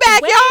way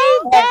back,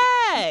 y'all.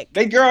 Back.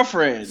 They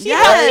girlfriends. She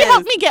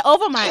helped me get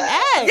over my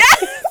ex.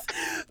 Yes.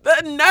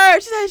 The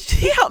nerve. She said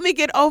she helped me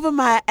get over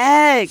my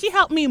ex. She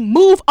helped me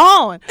move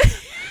on.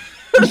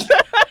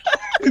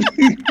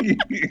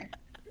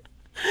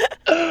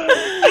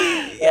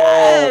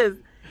 Yes.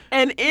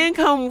 And in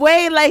come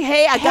Wade like,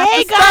 hey, I got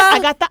the stuff. I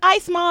got the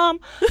ice, Mom.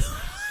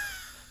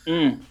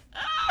 And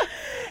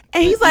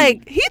he's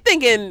like, he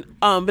thinking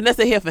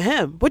Vanessa here for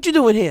him. What you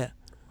doing here?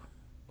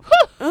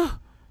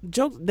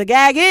 Joke. The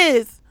gag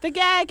is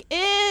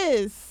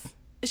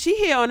she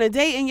here on a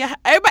date, and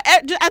everybody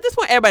at this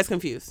point everybody's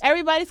confused.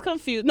 Everybody's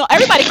confused. No,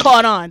 everybody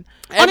caught on.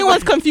 Only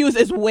one's confused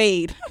is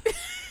Wade.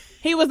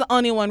 He was the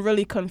only one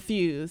really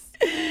confused.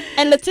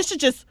 And Letitia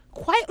just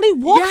quietly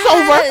walks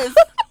over.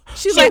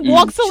 She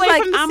walks away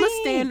from the scene. I'm gonna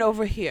stand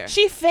over here.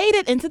 She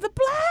faded into the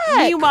black.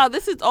 Meanwhile,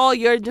 this is all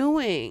you're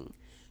doing.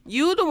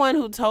 You the one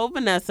who told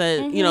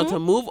Vanessa, you know, to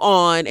move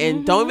on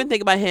and don't even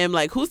think about him.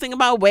 Like, who's thinking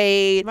about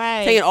Wade?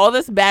 Right. Saying all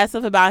this bad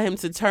stuff about him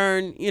to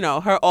turn, you know,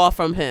 her off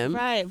from him.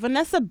 Right.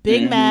 Vanessa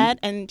big mad,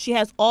 and she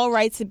has all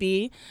right to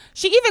be.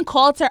 She even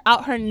called her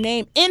out her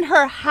name in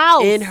her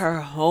house. In her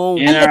home.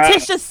 And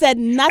Letitia said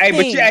nothing. Hey,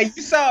 but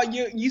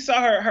yeah, you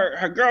saw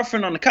her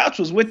girlfriend on the couch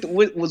was with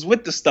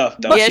the stuff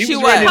though. Yeah, she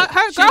was. ready to-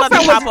 Her She about to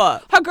girlfriend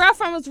pop up. her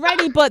girlfriend was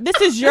ready, but this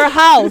is your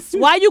house.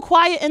 Why are you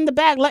quiet in the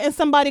back, letting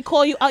somebody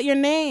call you out your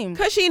name?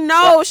 Cause she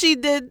knows she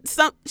did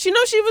some. She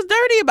knows she was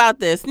dirty about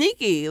this,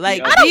 sneaky.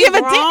 Like, I don't be give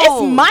a damn. It's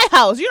grown. my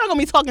house. You're not gonna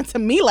be talking to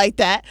me like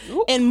that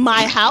in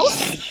my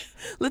house.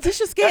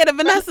 Letitia's scared of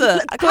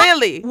Vanessa.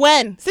 Clearly,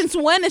 Since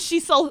when is she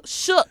so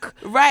shook?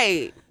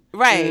 right.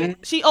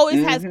 She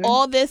always has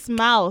all this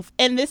mouth,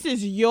 and this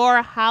is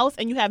your house,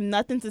 and you have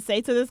nothing to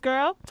say to this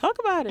girl. Talk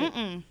about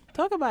it.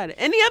 Talk about it.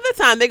 Any other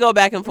time they go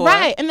back and forth.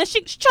 Right, and then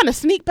she's trying to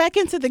sneak back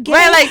into the game.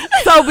 Right, like,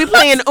 so we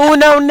playing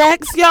Uno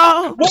next,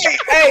 y'all? Wait,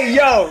 hey,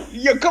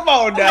 yo, come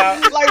on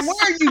now. Like,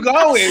 where are you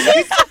going?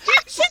 She's thought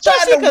she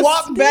trying to could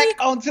walk sneak. back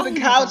onto the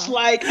couch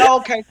like,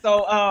 okay,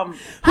 so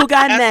Who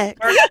got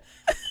next?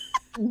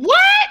 What?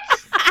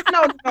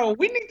 No,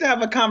 we need to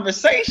have a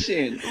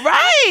conversation.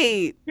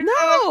 Right. You know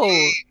what I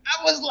mean?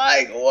 I was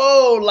like,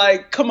 whoa,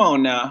 like, come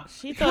on now.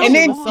 She thought And she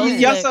then was so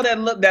y'all sick. saw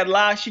that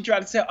lie. She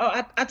tried to say,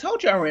 oh, I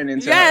told you I ran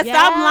into Yeah, her.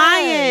 stop Yes.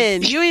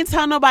 lying. You ain't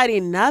tell nobody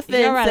nothing,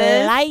 You're a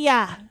sis.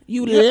 liar.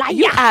 You You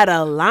liar. out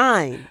of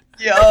line.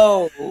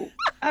 Yo,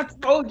 I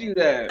told you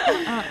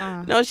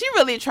that. No, she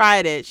really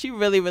tried it. She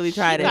really, really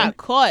tried She it. got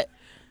caught.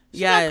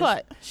 Yes. got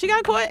caught. She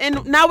got caught.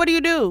 And now what do?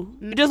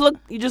 You just look.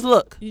 You just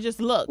look. You just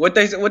look. What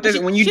they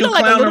when you she do look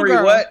like a little clownery,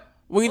 girl. what?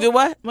 When you do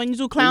what? When you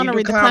do When you clownery, do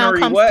the clown clownery,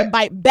 comes what? to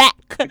bite back.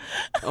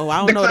 Oh,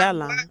 I don't know that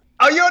line.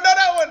 Oh, you don't know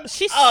that one?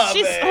 She's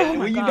man. oh my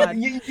when God.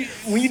 when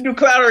you do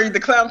clownery, the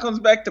clown comes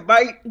back to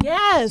bite.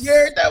 Yes. You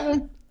heard that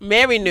one?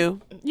 Mary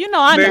knew. You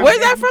know I know. Mary- Where's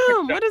that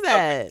from? What is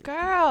that?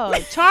 Girl,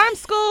 Charm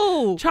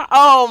School.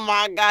 Oh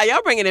my God,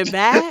 y'all bringing it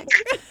back.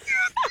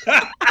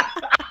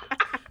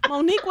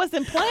 Monique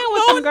wasn't playing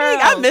with some girls.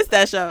 I missed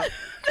that show.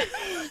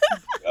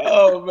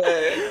 Oh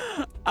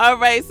man. All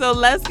right, so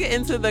let's get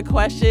into the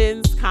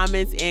questions,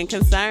 comments, and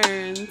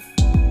concerns.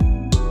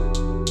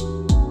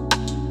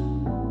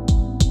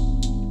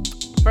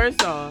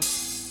 First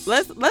off,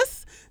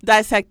 let's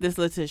dissect this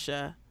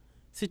Letitia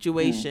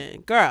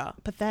situation. Girl,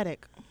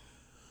 Pathetic.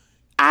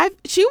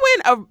 she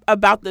went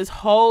about this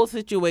whole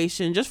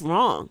situation just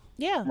wrong.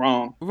 Yeah.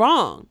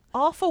 Wrong.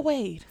 All for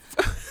Wade.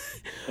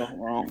 So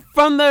wrong.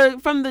 From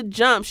the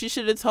jump, she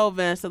should have told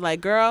Vanessa, like,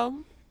 girl,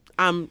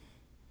 I'm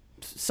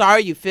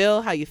sorry you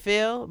feel how you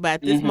feel, but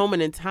at this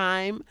moment in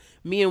time,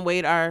 me and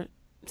Wade are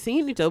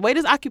seeing each other. Wade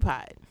is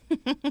occupied.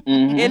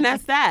 And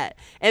that's that.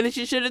 And then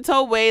she should have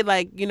told Wade,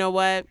 like, you know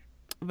what?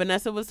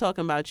 Vanessa was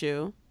talking about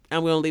you.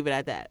 I'm going to leave it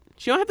at that.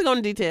 She don't have to go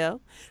into detail.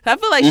 I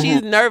feel like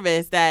she's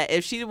nervous that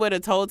if she would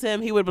have told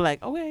him, he would be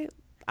like, okay,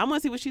 I want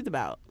to see what she's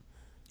about.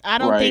 I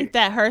don't Right. think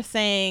that her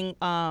saying,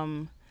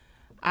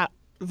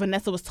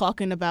 Vanessa was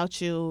talking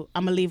about you,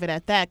 I'm going to leave it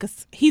at that,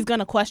 because he's going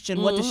to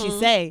question what did she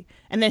say,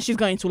 and then she's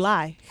going to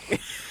lie.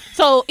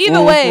 So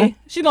either way,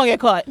 she's going to get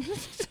caught.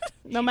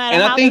 No matter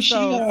And how I think this she,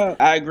 goes.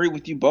 I agree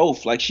with you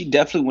both. Like, she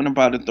definitely went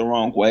about it the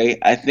wrong way.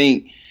 I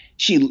think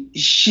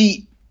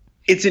she,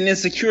 it's an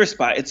insecure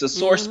spot. It's a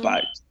sore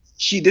spot.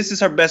 This is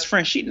her best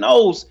friend. She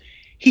knows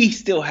he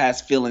still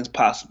has feelings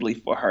possibly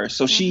for her.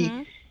 So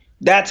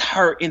that's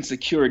her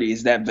insecurity,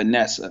 is that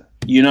Vanessa.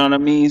 You know what I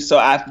mean? So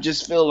I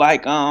just feel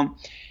like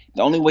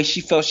the only way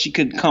she felt she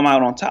could come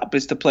out on top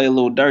is to play a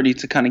little dirty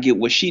to kind of get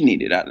what she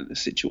needed out of the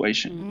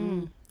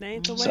situation. That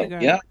ain't the way, So,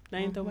 girl. yeah. That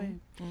ain't the way.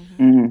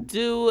 Mhm.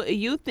 Do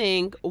you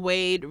think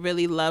Wade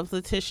really loves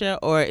Letitia,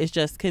 or it's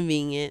just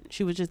convenient?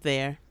 She was just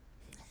there.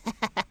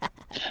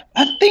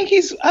 I think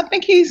he's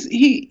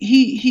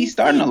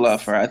starting to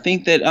love her. I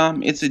think that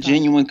it's a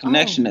genuine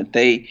connection that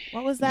they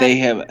What was that they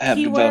have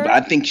keyword? developed.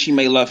 I think she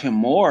may love him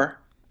more.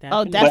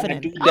 Oh, But I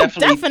definitely. do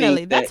definitely Definitely.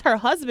 think That's that- her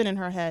husband in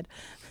her head.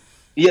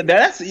 Yeah,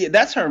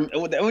 that's her.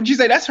 Would you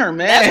say that's her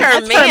man?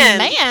 That's her man.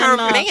 man.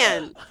 Her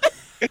man.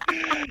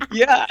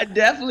 Yeah, I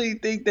definitely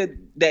think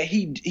that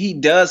he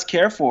does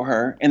care for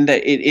her, and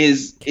that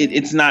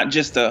it's not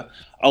just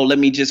let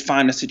me just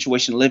find a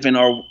situation to live in,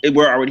 or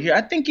we're already here.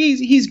 I think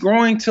he's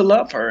growing to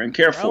love her and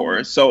care for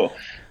her. So,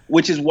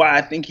 which is why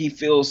I think he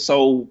feels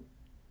so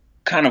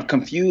kind of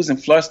confused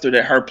and flustered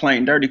at her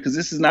playing dirty, because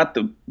this is not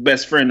the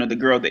best friend of the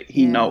girl that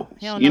he knows.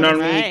 He don't You know know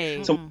what I mean?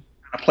 right. So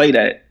I play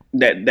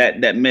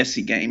that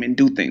messy game and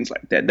do things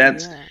like that.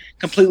 That's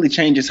completely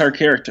changes her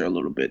character a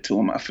little bit to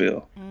him, I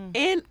feel.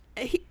 And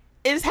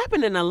it's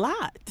happening a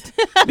lot.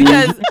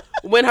 Because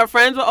when her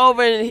friends were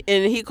over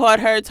and he caught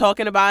her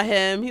talking about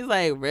him, he's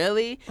like,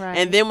 really? Right.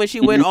 And then when she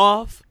went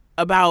off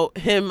about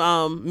him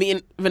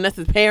meeting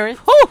Vanessa's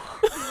parents,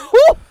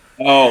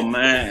 Oh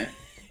man.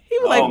 he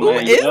was like, Oh, who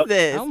man, is yep.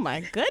 this? Oh,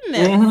 my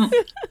goodness.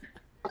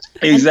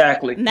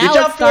 Exactly. Now Did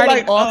y'all it's starting feel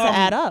like all to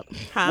add up.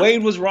 Huh?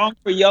 Wade was wrong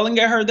for yelling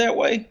at her that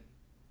way?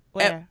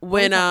 Where?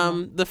 When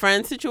the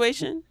friend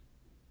situation?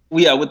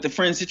 with the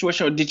friend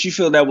situation, or did you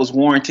feel that was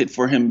warranted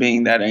for him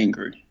being that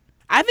angry?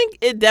 I think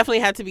it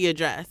definitely had to be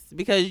addressed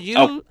because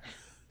you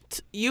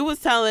was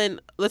telling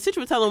Letitia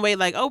was telling Wade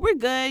like, oh, we're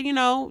good, you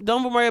know,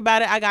 don't worry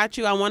about it. I got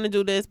you. I want to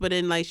do this, but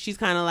then like she's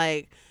kind of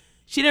like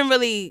she didn't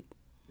really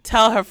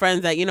tell her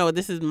friends that, you know,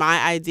 this is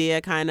my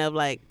idea, kind of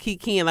like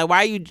Kiki, like, why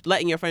are you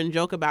letting your friend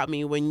joke about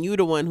me when you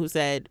the one who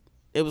said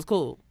it was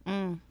cool?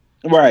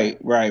 Right.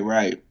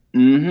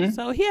 Mm-hmm.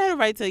 So he had a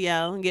right to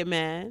yell and get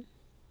mad.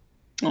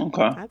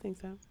 Okay. I think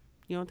so.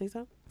 You don't think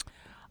so?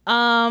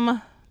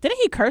 Didn't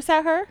he curse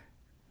at her?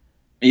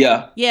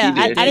 Yeah. Yeah,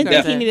 I didn't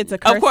think he needed to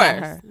curse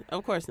at her.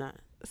 Of course not.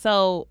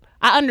 So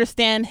I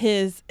understand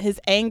his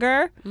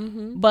anger,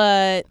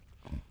 but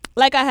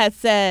like I had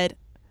said,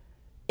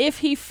 if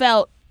he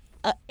felt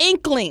an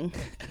inkling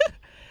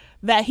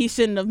that he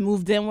shouldn't have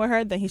moved in with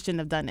her, then he shouldn't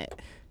have done it.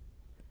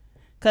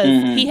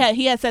 Because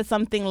he had said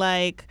something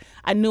like,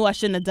 I knew I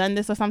shouldn't have done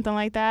this or something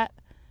like that.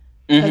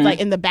 Because like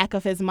in the back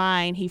of his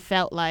mind, he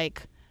felt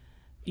like,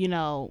 you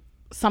know,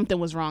 something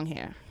was wrong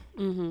here.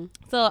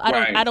 So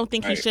I don't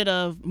think he should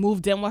have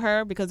moved in with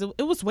her because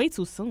it was way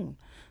too soon.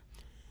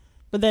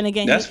 But then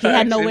again, he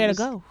had nowhere to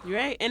go. You're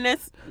right, and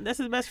that's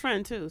his best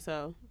friend too,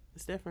 so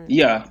it's different.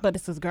 Yeah, but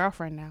it's his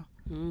girlfriend now.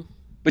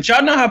 But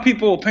y'all know how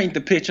people paint the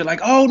picture like,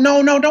 oh,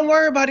 no, don't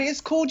worry about it. It's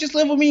cool. Just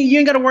live with me. You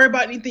ain't got to worry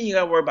about anything. You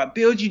got to worry about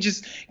bills. You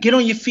just get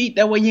on your feet.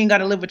 That way you ain't got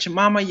to live with your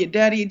mama, your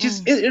daddy.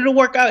 It'll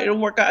work out. It'll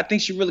work out. I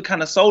think she really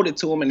kind of sold it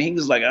to him. And he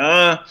was like,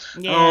 I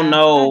don't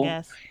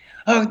know.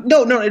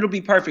 No, it'll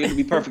be perfect. It'll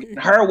be perfect.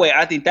 Her way,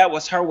 I think that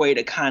was her way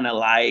to kind of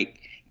like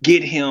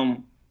get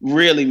him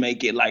really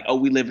make it like, oh,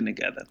 we living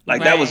together.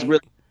 Like that was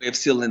really a way of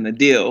sealing the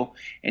deal.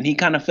 And he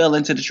kind of fell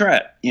into the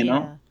trap, you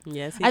know?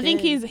 Yes, I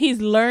think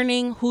he's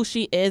learning who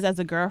she is as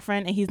a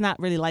girlfriend, and he's not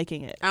really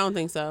liking it. I don't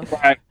think so.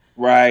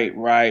 Right.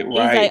 He's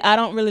like, I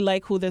don't really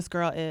like who this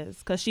girl is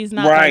because she's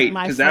not like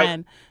my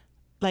friend,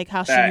 like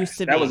how she used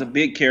to be. That was a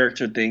big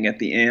character thing at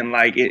the end.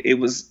 Like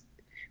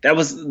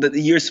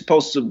you're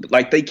supposed to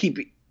like they keep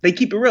it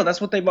real.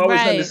 That's what they've always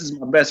done. This is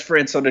my best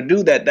friend. So to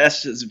do that,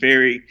 that's just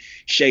very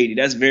shady.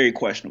 That's very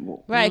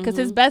questionable. Right, because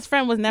his best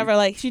friend was never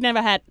like, she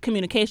never had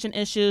communication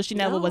issues. She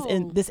never was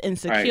this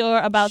insecure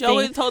about things. She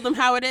always told them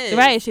how it is.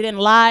 Right, she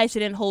didn't lie. She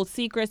didn't hold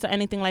secrets or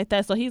anything like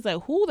that. So he's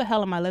like, who the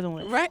hell am I living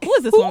with? Right. Who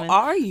is this woman? Who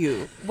are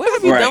you? What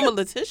have you done with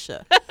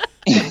Letitia?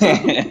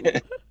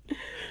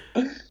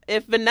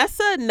 If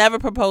Vanessa never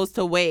proposed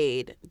to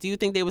Wade, do you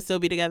think they would still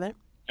be together?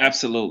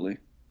 Absolutely.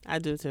 I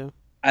do too.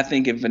 I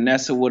think if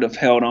Vanessa would have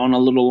held on a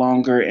little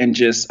longer and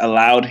just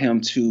allowed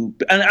him to,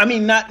 I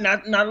mean, not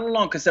a little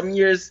long, because 7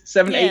 years,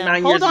 7, 8,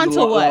 9 years is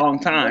a long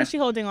time. What is she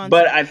holding on to?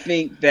 But I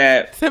think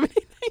that, 7,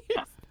 8, 9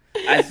 years.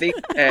 I think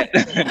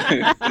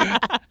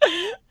that,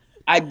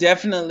 I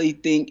definitely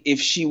think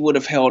if she would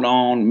have held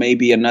on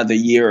maybe another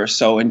year or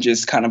so and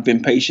just kind of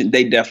been patient,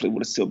 they definitely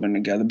would have still been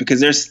together, because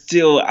there's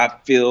still, I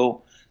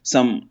feel,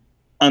 some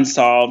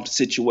unsolved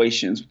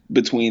situations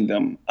between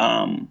them.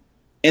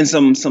 And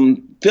some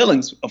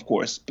feelings, of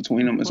course,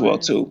 between them as well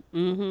too.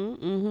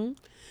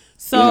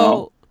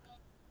 So,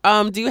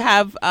 do you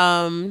have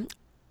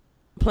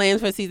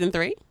plans for season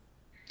 3?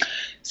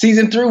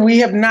 Season 3, we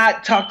have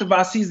not talked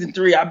about season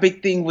 3. Our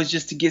big thing was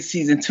just to get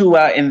season 2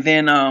 out, and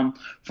then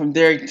from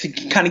there to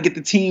kind of get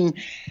the team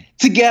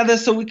together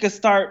so we could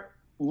start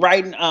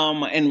writing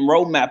and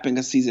road mapping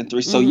a season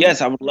 3. So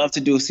yes, I would love to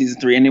do a season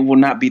 3, and it will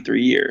not be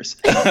 3 years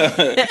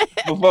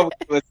before we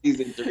do a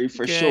season 3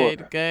 for sure.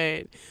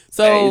 Good.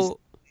 So.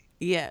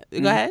 Yeah,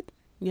 go ahead.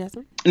 Yes.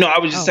 No, I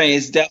was just saying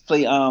it's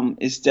definitely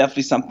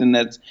something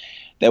that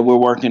we're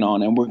working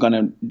on, and we're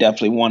gonna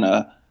definitely want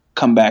to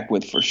come back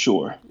with for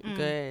sure.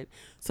 Good.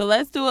 So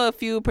let's do a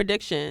few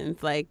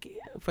predictions, like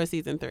for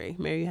season 3.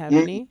 Mary, you have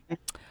any?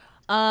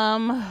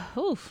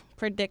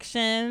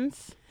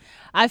 Predictions.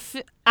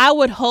 I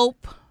would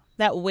hope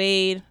that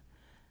Wade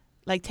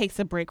like takes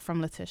a break from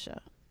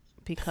Letitia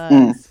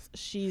because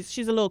she's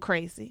a little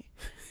crazy.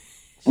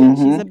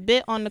 She's a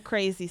bit on the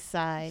crazy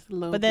side.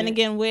 But then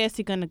again, where is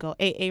he going to go?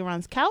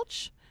 Aaron's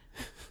couch?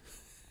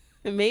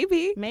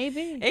 Maybe.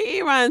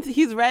 Aaron's,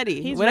 he's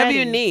ready. He's Whatever ready.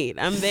 you need,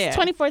 I'm there.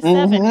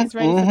 24/7. He's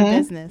ready for the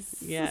business.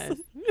 Yes.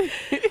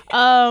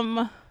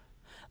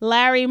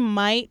 Larry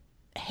might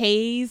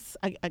haze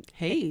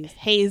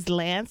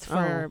Lance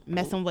for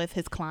messing with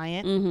his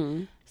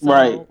client.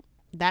 So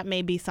that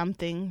may be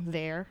something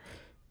there.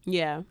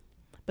 Yeah.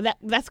 But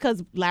that's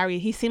because Larry,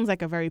 he seems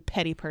like a very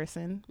petty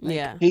person.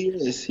 Yeah. He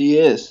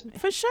is.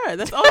 For sure.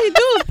 That's all he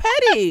do is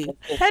petty.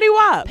 Petty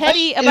wop.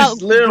 Petty about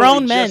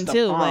grown men,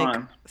 too. Like,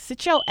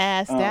 sit your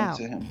ass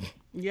down.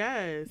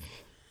 Yes.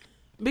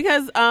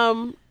 Because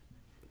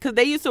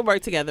they used to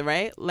work together,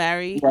 right?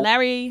 Larry.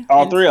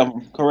 All 3 of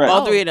them, correct.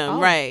 All 3 of them,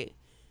 right.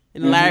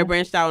 And Larry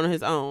branched out on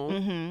his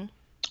own.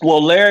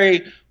 Well,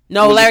 Larry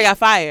got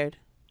fired.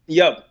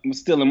 Yep, was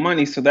stealing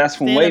money. So that's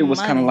when Wade was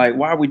kind of like,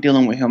 "Why are we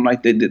dealing with him?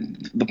 Like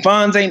the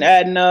funds ain't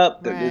adding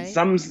up.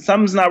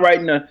 Something's not right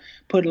in the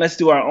pudding. Let's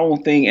do our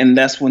own thing." And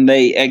that's when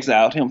they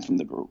exiled him from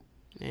the group.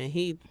 And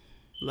he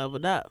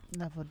leveled up.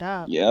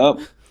 Yep.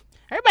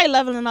 Everybody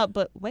leveling up,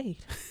 but Wade.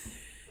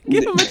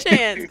 Give him a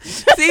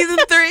chance. Season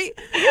 3,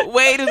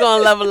 Wade is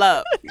gonna level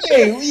up.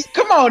 Hey,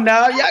 come on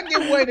now, y'all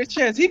give Wade a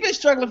chance. He's been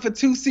struggling for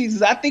 2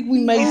 seasons. I think we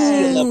may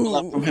see a level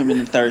up from him in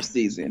the 3rd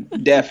season.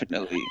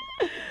 Definitely.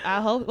 I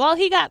hope. Well,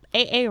 he got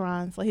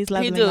Aaron, so he's He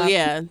leveling do, up.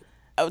 yeah.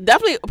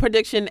 Definitely a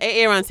prediction.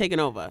 Aaron's taking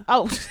over.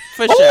 Oh,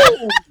 For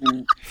sure.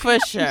 For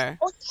sure.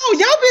 Oh,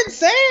 y'all been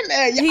saying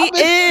that. Y'all He been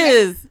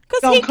saying is.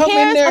 because he come in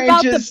cares there and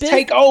about the just business.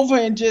 take over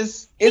and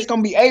just it's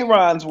gonna be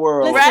Aaron's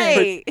world.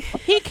 Right.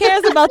 He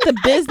cares about the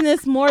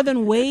business more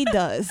than Wade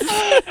does.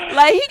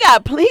 Like he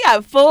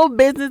got full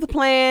business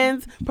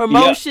plans,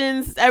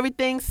 promotions,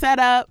 everything set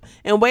up,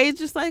 and Wade's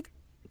just like,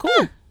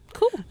 cool.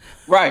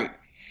 Right.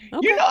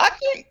 Okay. You know, I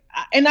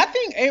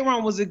think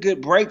Aaron was a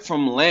good break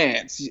from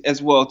Lance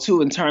as well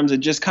too, in terms of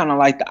just kind of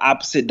like the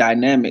opposite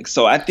dynamic.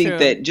 So I think True.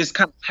 that just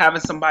kind of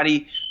having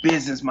somebody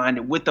business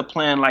minded with a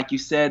plan, like you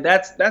said,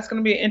 that's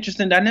going to be an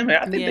interesting dynamic.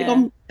 I think they're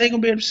gonna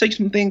be able to shake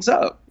some things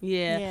up.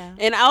 Yeah.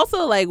 And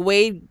also like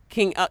Wade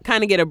can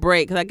kind of get a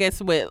break because I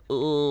guess with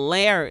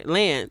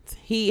Lance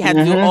he had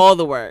to do all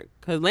the work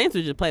because Lance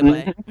was just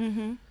play.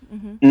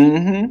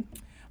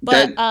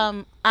 But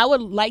I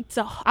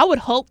would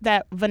hope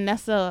that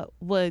Vanessa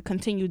would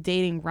continue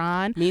dating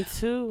Ron. Me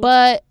too.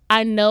 But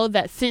I know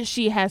that since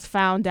she has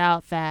found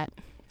out that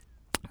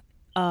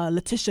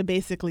Letitia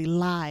basically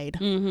lied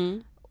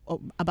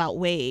about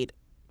Wade,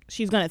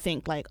 she's gonna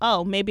think like,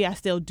 oh, maybe I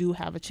still do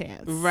have a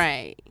chance.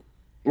 Right.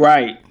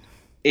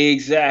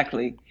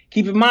 Exactly.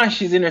 Keep in mind,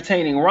 she's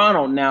entertaining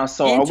Ronald now.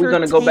 So are we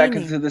going to go back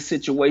into the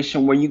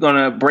situation where you're going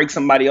to break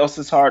somebody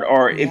else's heart?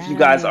 Or if you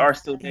guys are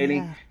still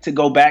dating, to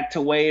go back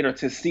to Wade or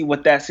to see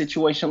what that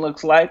situation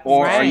looks like?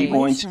 Or are you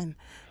going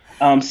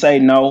to say,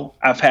 no,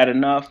 I've had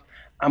enough.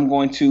 I'm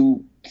going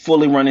to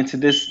fully run into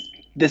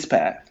this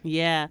path.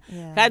 Yeah.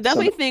 I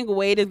definitely think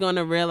Wade is going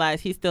to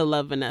realize he still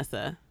loves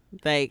Vanessa.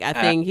 Like, I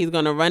think he's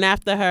going to run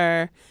after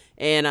her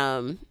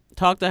and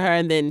talk to her.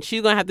 And then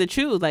she's going to have to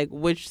choose, like,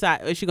 which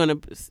side is she going to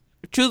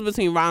choose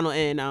between Ronald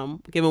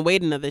and giving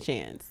Wade another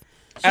chance.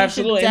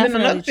 Absolutely. And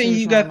then another thing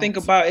you got to think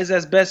about is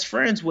as best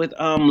friends with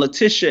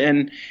Letitia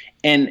and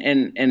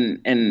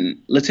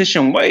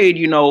Letitia and Wade,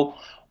 you know,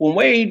 when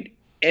Wade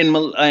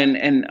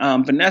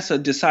and Vanessa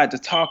decide to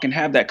talk and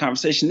have that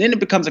conversation, then it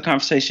becomes a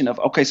conversation of,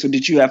 okay, so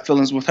did you have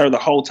feelings with her the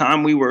whole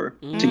time we were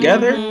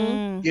together?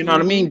 You know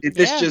what I mean? Did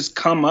this just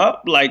come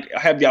up? Like,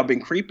 have y'all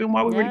been creeping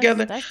while we were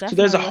together? So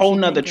there's a whole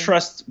nother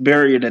trust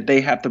barrier that they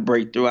have to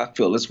break through, I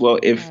feel, as well,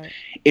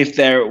 if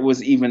there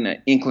was even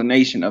an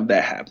inclination of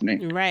that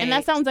happening. Right. And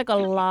that sounds like a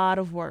lot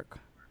of work.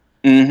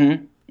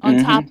 On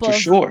Top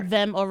of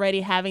them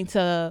already having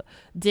to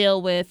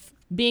deal with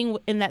being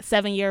in that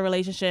 7-year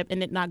relationship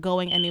and it not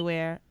going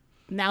anywhere.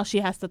 Now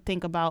she has to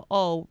think about,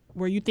 oh,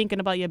 were you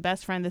thinking about your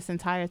best friend this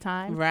entire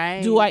time?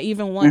 Right. Do I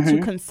even want to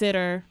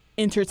consider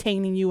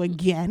entertaining you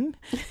again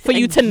for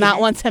you to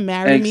not want to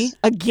marry me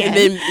again? And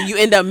then you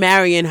end up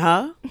marrying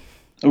her.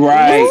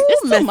 Right.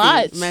 It's too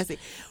much. Messy.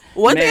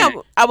 One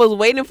thing I was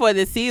waiting for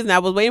this season, I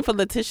was waiting for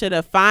Letitia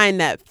to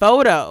find that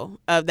photo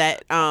of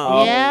that.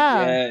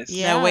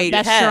 That Wade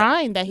that had.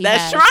 shrine that he That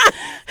has.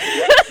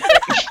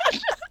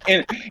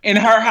 In shrine. in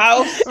her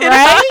house. In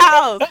her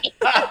house.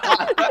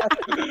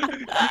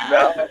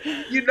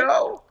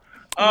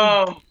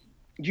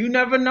 You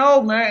never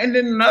know, man. And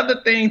then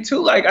another thing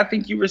too, like I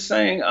think you were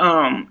saying,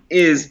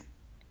 is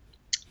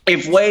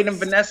if Wade and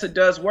Vanessa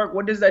does work,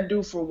 what does that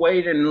do for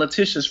Wade and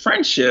Letitia's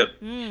friendship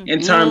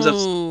in terms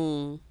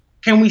of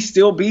can we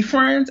still be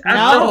friends?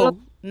 No.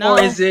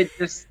 Or is it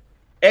just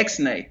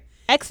X-nay?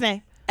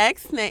 X-nay.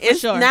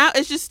 It's now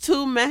it's just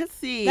too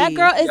messy. That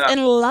girl is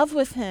in love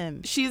with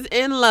him. She's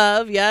in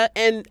love,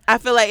 and I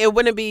feel like it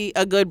wouldn't be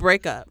a good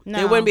breakup. No.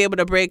 They wouldn't be able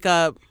to break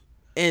up,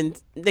 and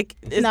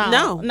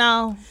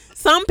no.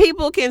 Some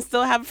people can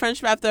still have a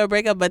friendship after a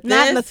breakup, but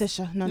Not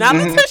Letitia. Not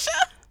Letitia.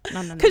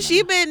 No. Because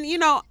she been,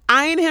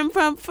 eyeing him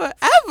from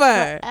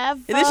forever.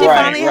 And then she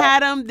finally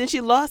had him. Then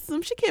she lost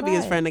him. She can't be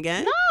his friend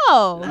again.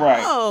 No.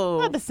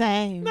 Not the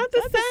same. Not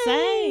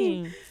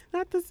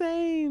the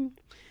same.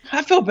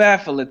 I feel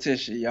bad for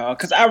Letitia, y'all,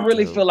 because I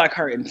really feel like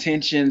her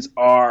intentions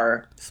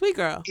are sweet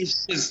girl.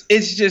 It's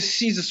just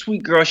she's a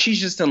sweet girl.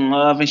 She's just in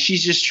love, and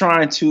she's just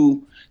trying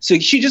to. So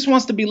she just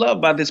wants to be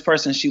loved by this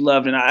person she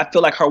loved, and I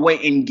feel like her way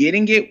in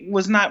getting it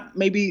was not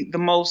maybe the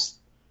most,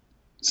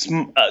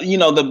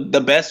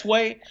 the best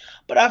way.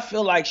 But I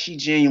feel like she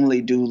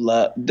genuinely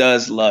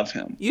does love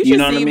him. You should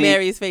know see what I mean?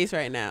 Mary's face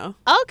right now.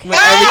 Okay. With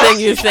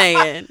everything you're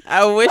saying,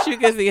 I wish you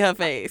could see her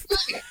face.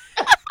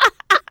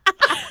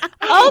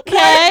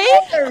 Okay.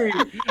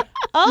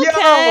 Yo,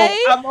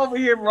 I'm over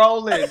here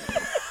rolling.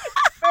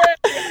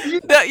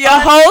 Your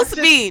whole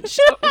speech.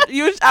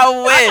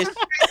 I wish.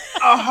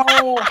 A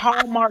whole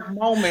Hallmark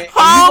moment.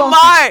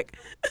 Hallmark.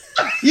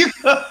 You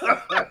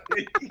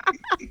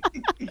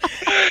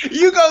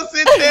go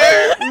sit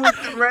there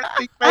with the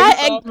resting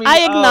face on me.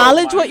 I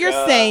acknowledge what you're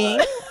saying.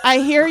 I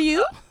hear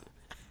you.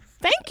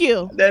 Thank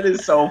you. That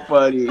is so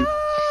funny.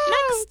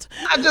 Next.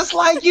 I just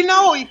like,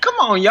 come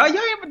on, y'all.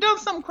 Y'all ever done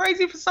something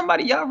crazy for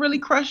somebody y'all really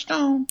crushed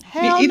on?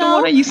 Hell Either no.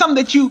 one of you,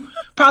 something that you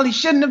probably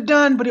shouldn't have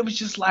done, but it was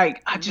just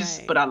like,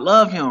 but I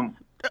love him.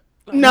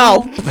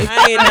 No.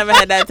 I ain't never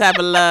had that type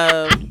of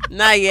love.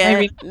 Not yet.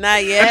 Maybe.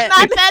 Not yet.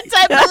 Not that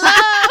type of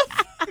love.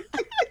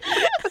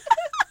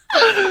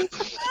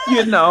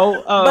 You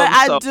know, But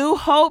I do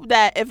hope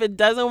that if it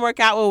doesn't work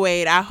out with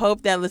Wade, I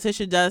hope that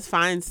Letitia does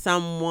find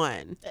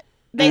someone.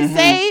 They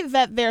say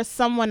that there's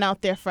someone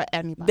out there for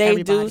anybody. They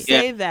everybody. do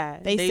say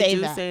that. They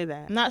do that. say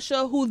that. I'm not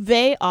sure who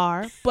they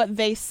are, but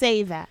they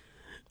say that.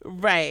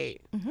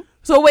 Right.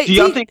 So wait, Do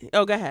y'all think?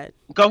 Oh, go ahead.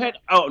 Go ahead.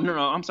 Oh no,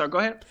 I'm sorry. Go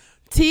ahead.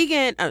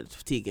 Tegan.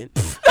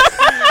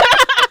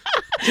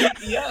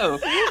 Yo.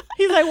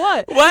 He's like,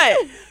 what?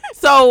 What?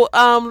 So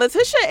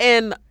Letitia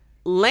and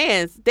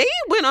Lance, they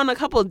went on a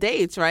couple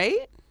dates,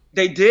 right?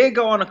 They did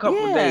go on a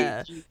couple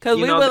dates. Because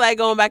we know, were like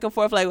going back and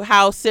forth, like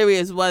how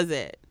serious was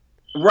it?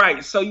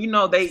 Right. So, you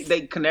know,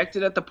 they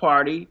connected at the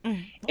party,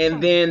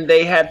 and then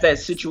they had that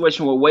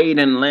situation where Wade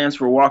and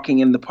Lance were walking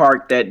in the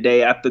park that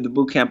day after the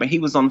boot camp, and he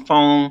was on the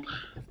phone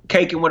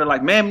caking with her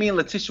like, man, me and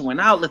Letitia went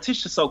out.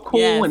 Letitia's so cool.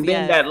 Yes, and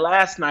then that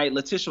last night,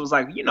 Letitia was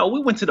like, you know,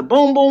 we went to the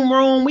Boom Boom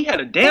Room. We had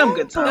a damn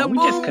good time. We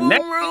just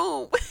connected.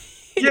 Room.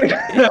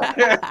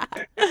 Yeah.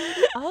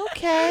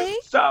 Okay.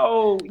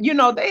 So, you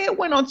know, they had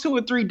went on 2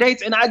 or 3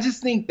 dates, and I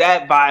just think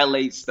that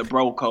violates the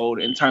bro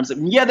code in terms of,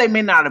 yeah, they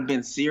may not have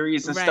been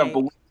serious and stuff, but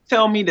when you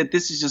tell me that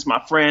this is just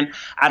my friend,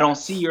 I don't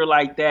see her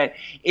like that,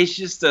 it's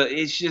just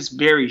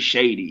very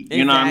shady.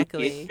 You know what I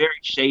mean? It's very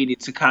shady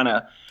to kind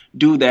of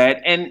do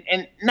that. And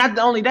not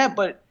only that,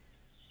 but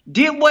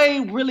did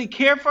Wade really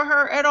care for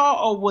her at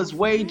all, or was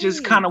Wade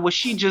just kind of, was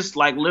she just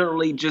like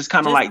literally just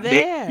kind of like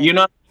there? You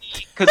know?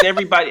 Because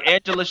everybody,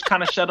 Angela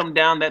kind of shut him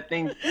down. That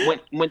thing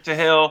went to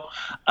hell.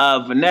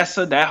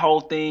 Vanessa, that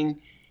whole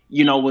thing,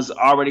 you know, was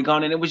already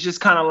gone. And it was just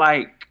kind of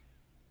like,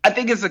 I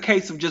think it's a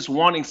case of just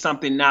wanting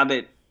something now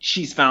that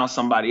she's found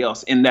somebody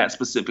else in that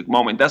specific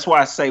moment. That's why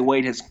I say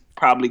Wade has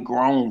probably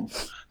grown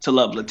to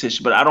love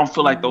Letitia, but I don't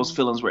feel like those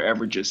feelings were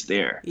ever just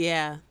there.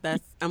 Yeah,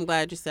 I'm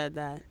glad you said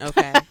that.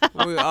 Okay,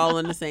 we were all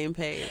on the same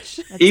page.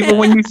 Even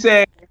when you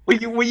said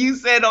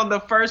on the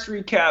first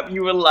recap,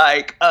 you were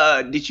like,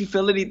 "Did you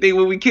feel anything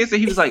when we kissed?" And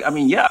he was like, "I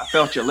mean, yeah, I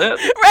felt your lip."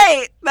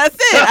 Right, that's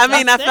it. I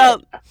mean, I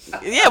felt.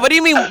 Yeah. What do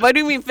you mean? What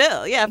do you mean,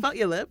 Phil? Yeah, I felt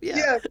your lip.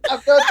 Yeah, I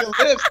felt your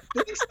lips.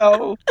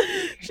 So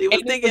she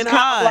was thinking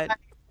hard. Like,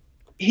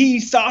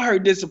 he saw her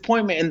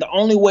disappointment, and the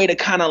only way to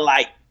kind of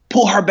like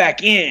pull her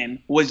back in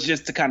was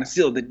just to kind of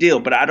seal the deal.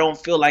 But I don't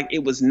feel like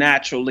it was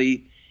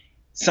naturally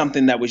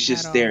something that was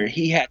just there.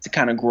 He had to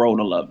kind of grow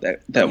to love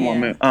that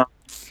woman.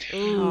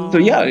 So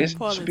yeah, it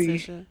should be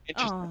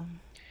interesting.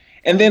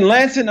 And then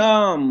Lance and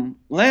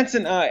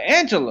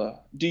Angela,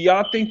 do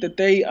y'all think that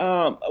they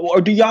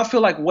or do y'all feel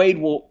like Wade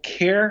will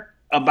care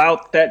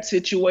about that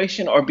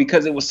situation, or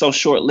because it was so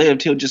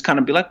short-lived, he'll just kind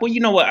of be like, well, you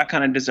know what, I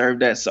kind of deserve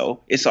that,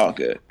 so it's all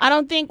good? I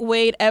don't think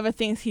Wade ever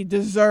thinks he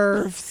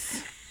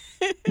deserves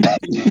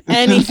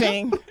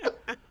anything.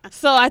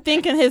 So I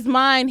think in his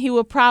mind, he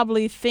would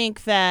probably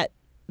think that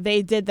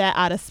they did that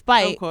out of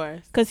spite. Of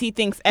course. Because he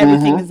thinks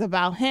everything is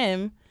about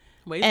him.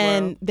 Wade's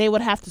and world. they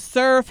would have to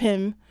serve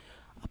him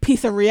a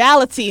piece of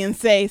reality and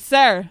say,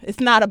 sir, it's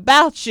not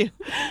about you.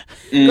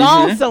 Go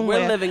on somewhere.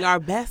 We're living our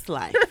best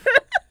life.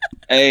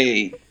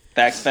 Hey,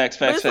 facts.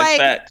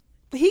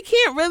 He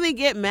can't really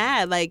get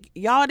mad. Like,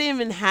 y'all didn't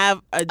even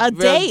have a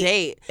real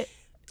date.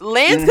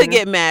 Lance could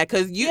get mad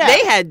because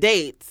they had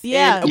dates.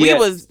 Yeah. And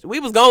we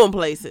was going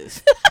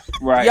places.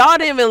 Right. Y'all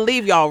didn't even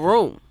leave y'all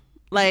room.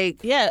 Like,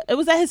 yeah, it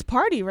was at his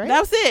party, right? That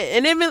was it.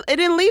 And it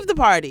didn't leave the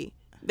party.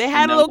 They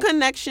had a little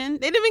connection.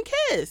 They didn't even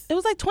kiss. It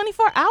was like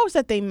 24 hours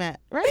that they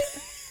met, right?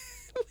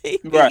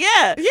 Right.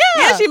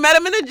 Yeah. She met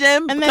him in the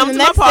gym. And then come the to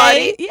next my party.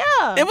 day,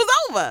 it was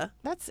over.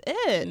 That's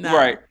it. No.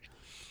 Right.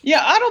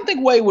 Yeah, I don't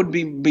think Wade would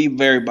be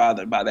very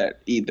bothered by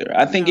that either.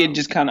 I think it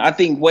just kind of, I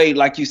think Wade,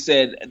 like you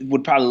said,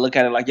 would probably look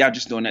at it like, y'all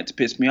just doing that to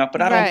piss me off.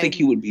 But I don't think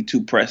he would be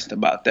too pressed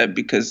about that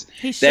because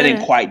that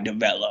didn't quite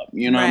develop.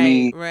 You know what I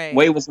mean? Right.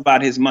 Wade was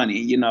about his money,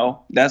 you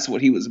know? That's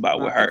what he was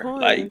about with her.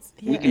 Like,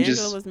 we can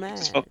Angela was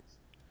mad.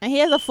 And he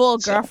has a full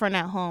girlfriend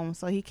at home,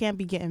 so he can't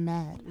be getting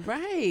mad.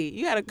 Right.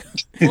 You got a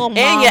full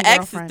and your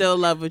ex is girlfriend. still in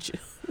love with you.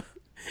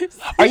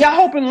 Are y'all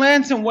hoping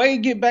Lance and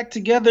Wade get back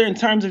together in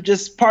terms of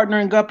just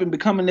partnering up and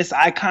becoming this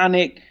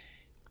iconic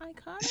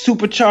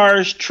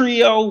supercharged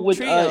trio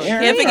with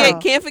Aaron?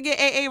 Can't forget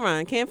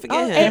Aaron. Can't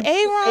forget him.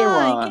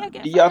 Aaron.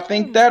 Do y'all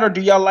think that, or do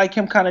y'all like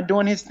him kind of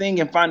doing his thing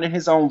and finding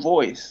his own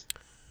voice?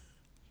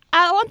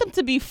 I want them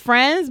to be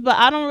friends, but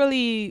I don't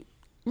really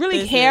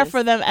care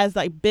for them as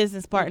like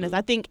business partners.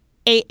 I think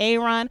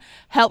Aaron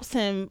helps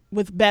him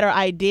with better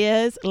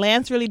ideas.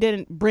 Lance really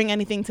didn't bring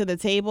anything to the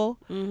table.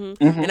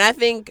 And I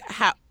think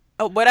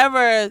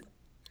whatever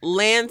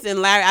Lance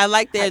and Larry, I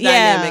like their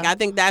dynamic. I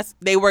think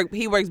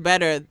he works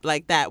better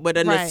like that with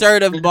an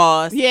assertive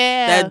boss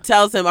that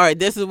tells him, all right,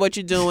 this is what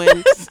you're doing.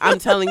 I'm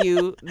telling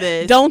you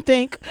this. Don't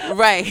think.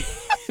 Right.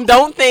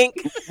 Don't think.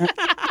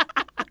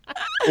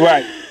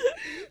 Right.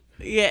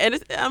 Yeah,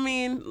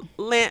 and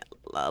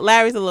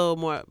Larry's a little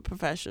more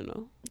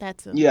professional.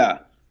 That's it. Yeah,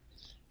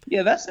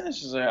 that's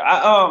interesting.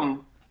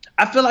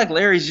 I feel like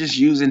Larry's just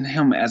using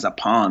him as a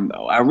pawn,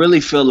 though. I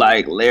really feel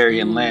like Larry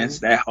and Lance,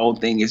 that whole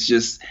thing is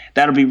just,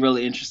 that'll be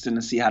really interesting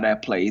to see how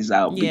that plays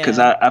out, because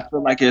I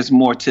feel like there's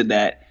more to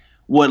that.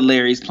 What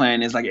Larry's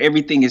plan is, like,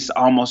 everything is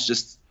almost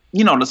just,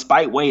 to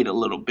spite Wade a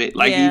little bit.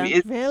 Like,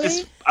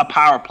 it's a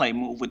power play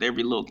move with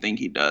every little thing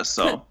he does.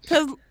 So,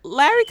 because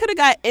Larry could have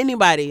got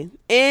anyone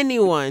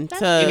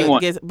to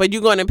get, but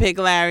you're going to pick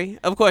Larry.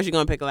 Of course, you're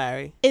going to pick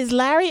Larry. Is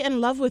Larry in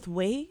love with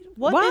Wade?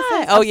 What Why? is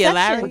his Oh obsession? yeah,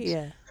 Larry.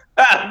 Yeah.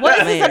 What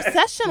is his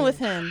obsession with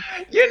him?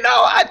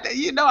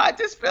 I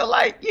just feel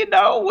like,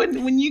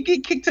 when you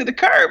get kicked to the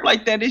curb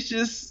like that, it's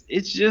just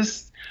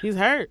he's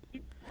hurt.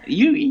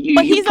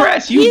 But he's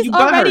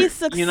already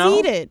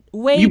succeeded.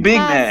 Wade you big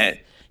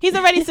mad. He's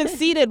already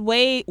succeeded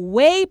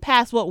way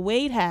past what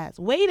Wade has.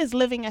 Wade is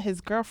living at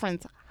his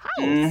girlfriend's house.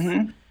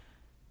 Mm-hmm.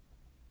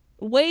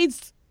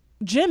 Wade's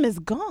gym is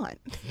gone.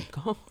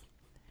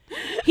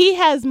 He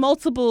has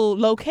multiple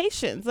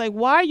locations. Like,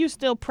 why are you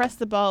still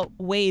pressed about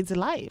Wade's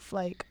life?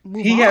 Like,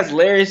 he has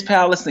Larry's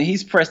palace and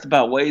he's pressed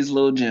about Wade's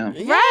little gym.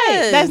 Yes.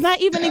 Right. That's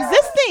not even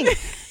existing.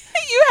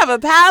 You have a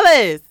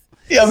palace.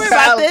 Yeah,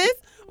 about this?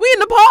 We in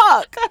the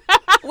park.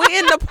 We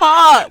in the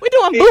park. We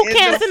doing boot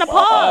camps in the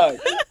park.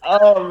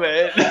 Oh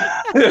man.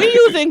 We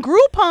using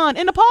Groupon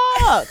in the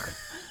park.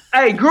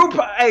 Hey,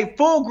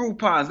 full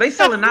Groupons. They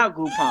selling out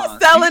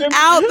Groupons. Selling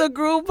out the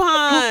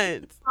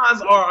Groupons.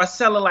 Groupons are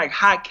selling like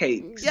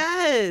hotcakes.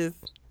 Yes.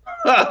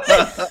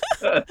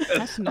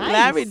 That's nice.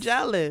 Larry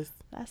jealous.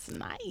 That's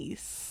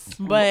nice.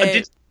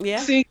 But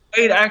seeing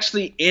Wade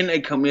actually in a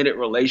committed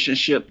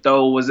relationship,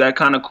 though, was that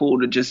kind of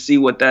cool to just see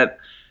what that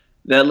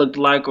looked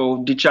like?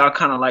 Or did y'all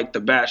kind of like The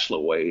Bachelor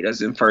Wade,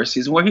 as in first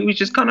season, where he was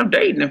just kind of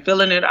dating and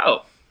filling it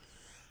out?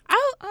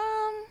 I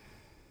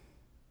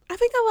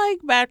think I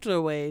like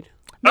Bachelor Wade.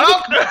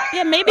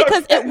 Maybe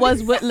because it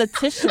was with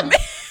Letitia.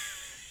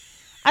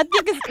 I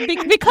think it's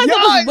because it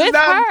was with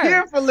her.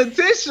 Here for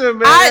Letitia,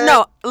 man. I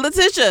know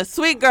Letitia,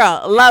 sweet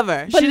girl, love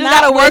her. But she just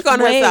gotta work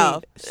on Wade.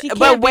 herself. She can't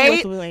but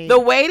be with Wade. The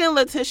Wade and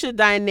Letitia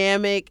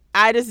dynamic,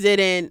 it just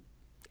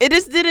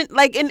didn't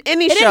like in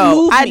any It didn't show.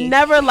 move I me.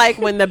 never like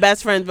when the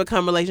best friends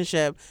become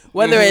relationship.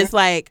 Whether it's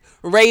like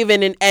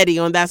Raven and Eddie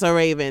on That's So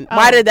Raven.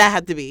 Why did that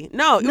have to be?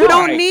 No, you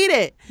don't need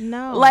it.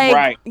 No,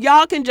 like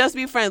y'all can just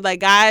be friends, like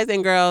guys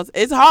and girls.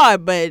 It's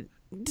hard, but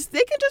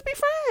they can just be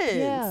friends.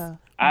 Yeah,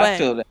 I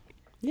feel that.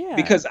 Yeah,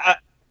 because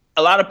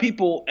a lot of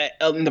people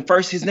in the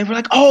first season, they were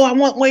like, "Oh, I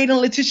want Wade and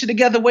Letitia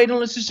together. Wade and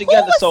Letitia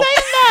together." Who was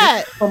saying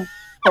that?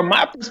 From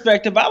my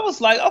perspective, I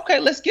was like, "Okay,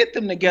 let's get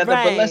them together,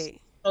 but let's."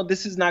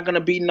 This is not going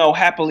to be no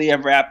happily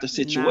ever after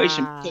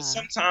situation, because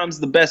sometimes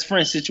the best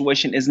friend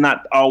situation is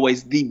not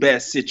always the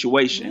best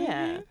situation.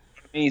 Yeah.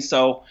 I mean,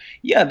 so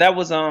yeah, that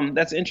was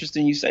that's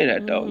interesting you say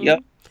that though.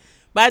 Yep.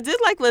 But I did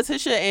like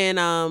Letitia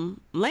and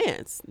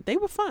Lance. They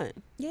were fun.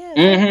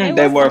 Yeah,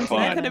 they were fun.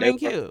 That could have been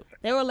cute.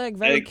 They were like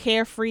very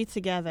carefree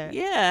together.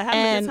 Yeah,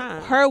 having a good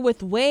time. Her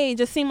with Wade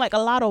just seemed like a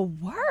lot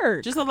of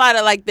work. Just a lot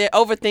of like they're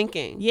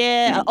overthinking.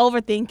 Yeah,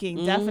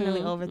 overthinking. Definitely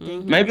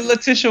overthinking. Maybe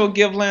Letitia will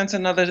give Lance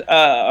another.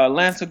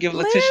 Lance will give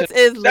Letitia. Lance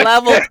is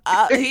leveled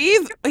up.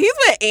 He's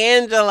with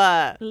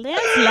Angela.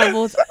 Lance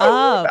levels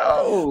up.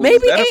 No,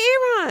 maybe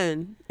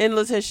Aaron and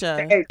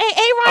Letitia. Hey,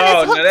 Aaron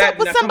is hooked up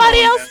with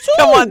somebody else too.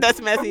 Come on, that's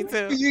messy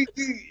too.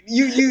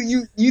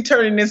 You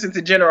turning this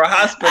into General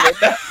Hospital.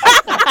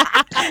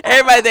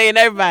 Everybody dating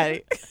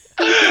everybody.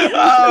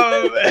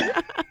 Oh man.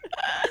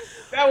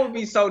 That would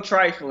be so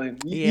trifling.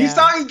 You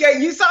saw he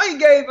gave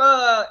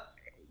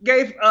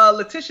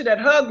Letitia that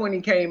hug when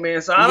he came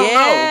in, so I don't know.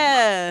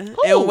 Yeah.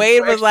 And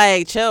Wade was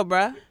like, chill,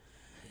 bruh.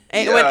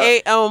 And when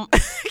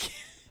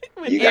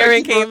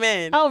Aaron came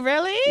in. Oh,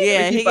 really?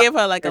 Yeah, he gave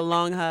her like a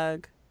long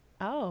hug.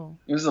 Oh.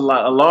 It was a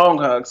long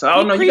hug. So I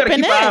don't know. You gotta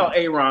keep an eye on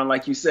Aaron,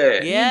 like you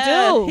said.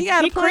 Yeah. You do. He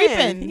got a plan.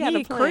 Creeping. He got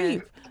a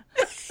plan.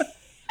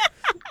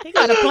 He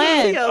got a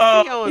plan.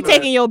 He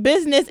taking your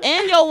business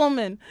and your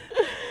woman.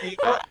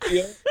 Yup.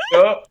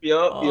 All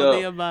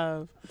the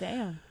above.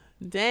 Dang.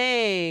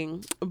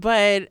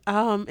 But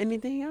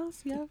anything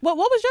else? Yeah. What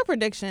was your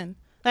prediction?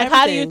 Like,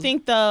 how do you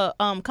think the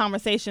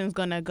conversation's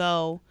gonna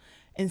go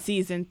in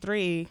season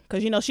 3?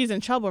 Because she's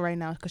in trouble right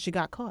now because she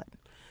got caught.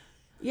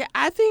 Yeah,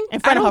 I think in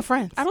front of her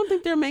friends. I don't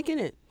think they're making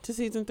it to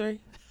season 3.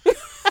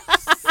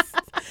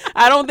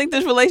 I don't think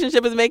this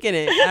relationship is making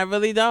it. I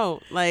really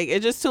don't. Like,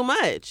 it's just too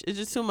much.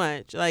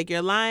 Like,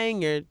 you're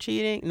lying, you're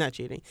cheating. Not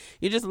cheating.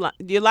 You're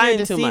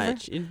lying too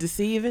much. You're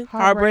deceiving,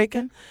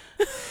 heartbreaking.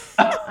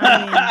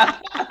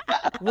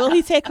 Will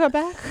he take her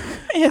back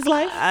in his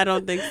life? I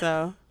don't think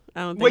so.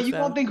 Wait, you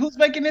don't think who's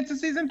making it to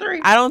season 3?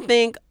 I don't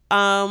think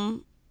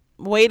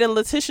Wade and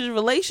Letitia's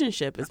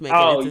relationship is making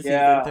it to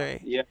season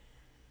 3.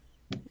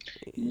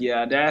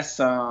 Yeah, that's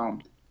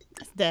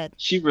dead.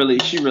 She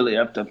really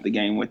upped up the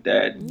game with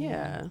that.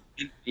 Yeah.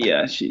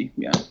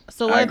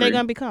 So what are they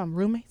gonna become?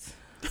 Roommates?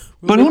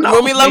 But who knows?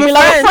 Roomie loving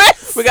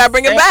friends. We gotta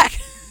bring it back.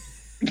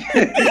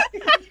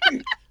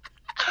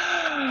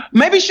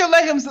 Maybe she'll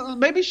let him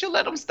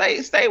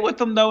stay with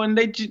him though, and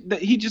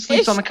he just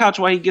sleeps on the couch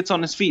while he gets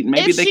on his feet.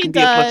 Maybe they can be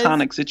a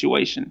platonic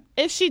situation.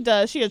 If she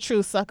does, she a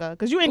true sucker.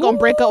 Because you ain't gonna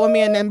break up with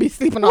me and then be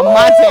sleeping on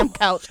my damn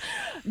couch.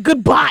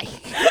 Goodbye.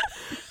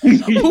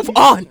 Move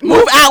on.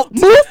 Move out.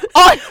 Move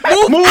on.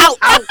 Move out.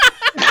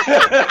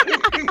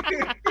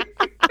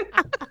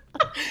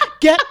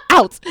 Get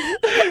out.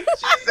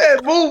 She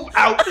said, "Move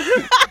out."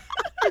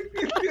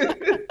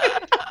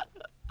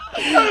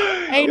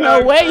 Ain't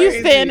no way you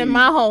staying in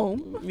my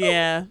home.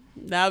 Yeah,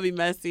 that'll be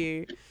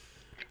messy.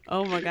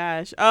 Oh my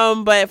gosh.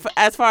 But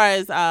as far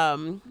as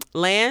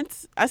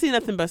Lance, I see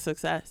nothing but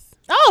success.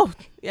 Oh,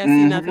 yeah, I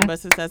see nothing but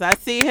success. I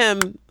see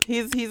him.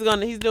 He's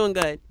doing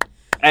good.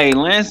 Hey,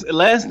 Lance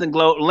done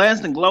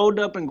glowed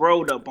up and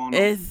growed up on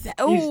him.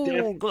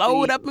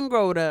 Glowed up and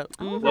growed up.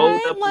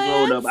 Glowed up and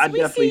growed up. I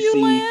definitely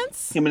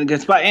see him in a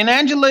good spot. And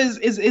Angela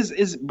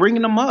is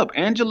bringing him up.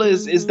 Angela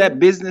is that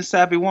business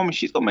savvy woman.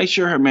 She's gonna make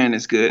sure her man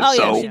is good. Oh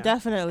so. yeah, she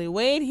definitely.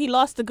 Wade, he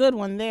lost a good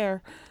one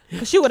there.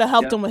 Cause she would have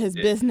helped him with his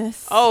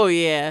business. Oh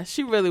yeah,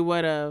 she really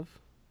would have.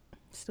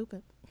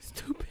 Stupid.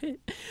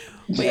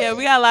 But yeah,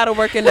 we got a lot of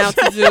working out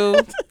to do.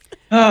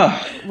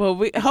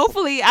 Well,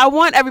 hopefully, I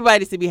want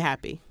everybody to be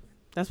happy.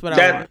 That's what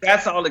I want.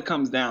 That's all it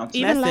comes down to.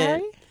 Even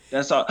Larry?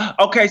 That's all.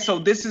 Okay, so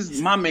this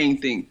is my main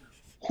thing.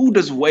 Who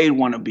does Wade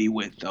want to be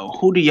with, though?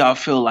 Who do y'all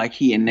feel like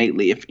he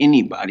innately, if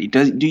anybody,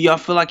 do y'all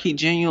feel like he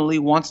genuinely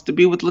wants to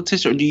be with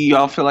Letitia, or do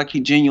y'all feel like he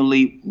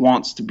genuinely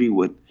wants to be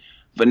with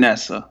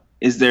Vanessa?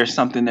 Is there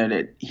something there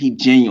that he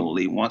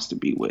genuinely wants to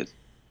be with?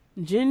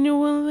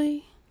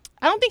 Genuinely?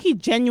 I don't think he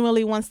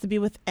genuinely wants to be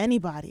with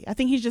anybody. I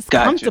think he's just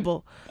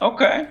comfortable.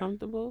 Okay.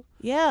 Comfortable?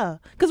 Yeah.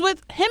 Because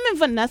with him and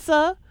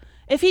Vanessa,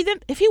 if he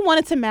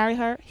wanted to marry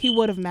her, he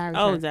would have married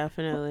her. Oh,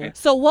 definitely. Okay.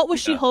 So what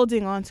was she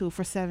holding on to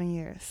for 7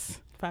 years?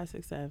 5,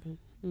 6, 7.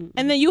 Mm-mm.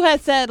 And then you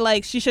had said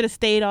like she should have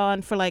stayed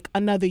on for like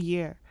another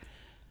year.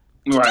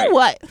 Right. To do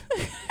what?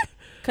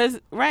 Cause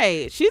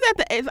she's at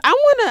the age. I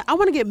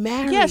wanna get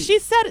married. Yeah, she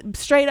said it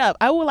straight up.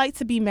 I would like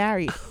to be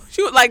married.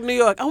 She was like New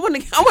York. I want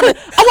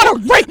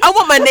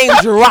my name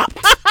dropped.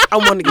 I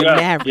want to get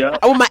married. Yeah.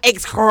 I want my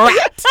ex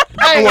cracked.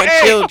 I want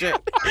children.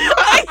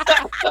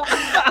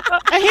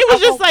 And he was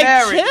just like,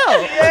 chill.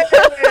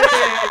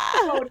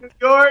 Oh, New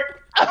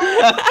York.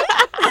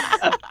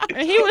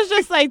 And he was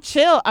just like,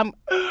 chill. I'm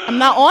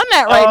not on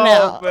that right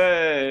now.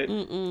 Man.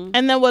 Mm-mm.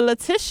 And then with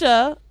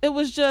Letitia, it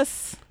was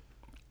just,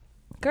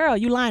 girl,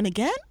 you lying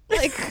again?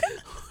 Like,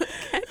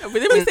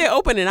 didn't we say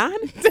open and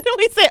honest? Didn't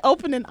we say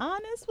open and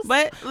honest?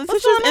 But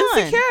Letitia's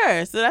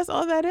insecure, so that's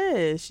all that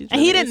is. She's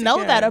and he didn't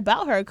know that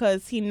about her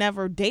because he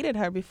never dated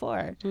her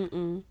before.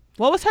 Mm-mm.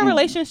 What was her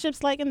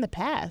relationships like in the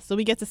past? So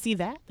we get to see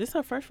that. This is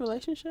her first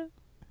relationship?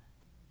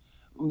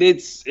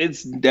 It's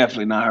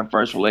definitely not her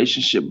first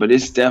relationship, but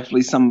it's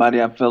definitely somebody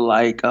I feel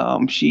like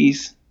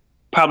she's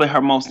probably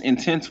her most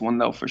intense one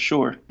though, for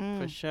sure.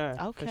 For sure.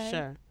 Okay. For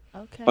sure.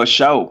 Okay. For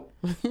sure.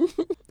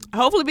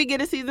 Hopefully we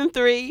get a season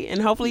 3,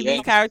 and hopefully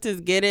these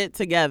characters get it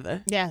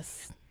together.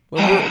 Yes.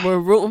 We're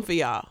rooting for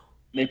y'all.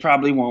 They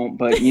probably won't,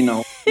 but you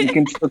know, we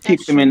can still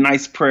keep them in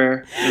nice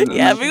prayer.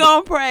 Yeah, we're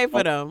gonna pray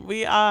for them.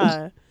 We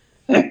are.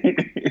 All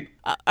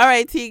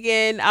right,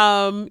 Tegan.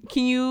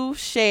 Can you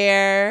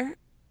share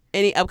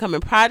any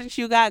upcoming projects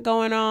you got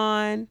going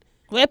on?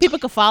 Where people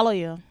can follow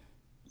you?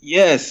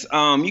 Yes.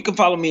 You can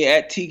follow me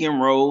at Tegan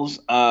Rose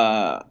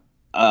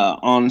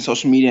on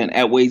social media and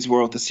at Wade's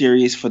World, the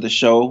series for the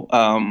show.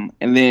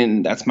 And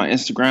then that's my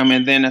Instagram.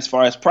 And then as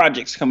far as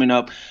projects coming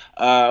up,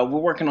 we're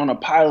working on a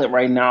pilot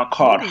right now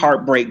called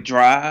Heartbreak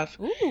Drive.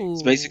 Ooh.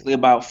 It's basically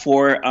about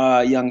 4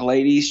 young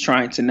ladies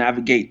trying to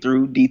navigate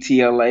through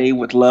DTLA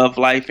with love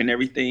life and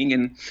everything.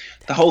 And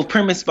the whole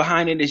premise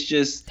behind it is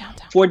just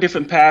 4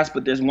 different paths,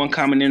 but there's one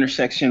common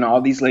intersection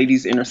all these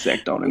ladies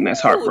intersect on, and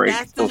that's heartbreak.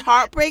 That's the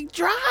Heartbreak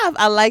Drive.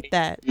 I like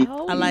that.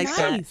 I like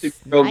that.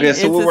 So good.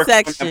 So we're working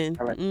on that Intersection.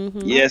 pilot.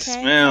 Mhm. Yes,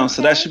 ma'am.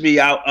 So that should be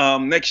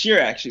out next year,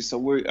 actually. So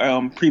we're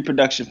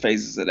pre-production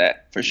phases of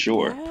that for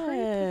sure.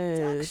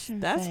 Yes.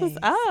 That's what's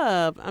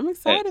up. I'm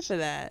excited for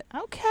that.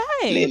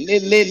 Okay.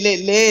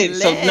 Lit.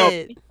 So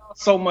no,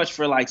 so much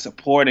for like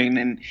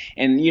supporting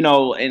and you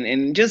know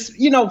and just,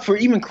 you know, for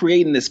even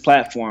creating this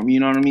platform. You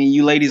know what I mean?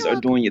 You ladies are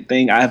doing your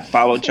thing. I've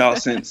followed y'all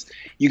since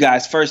you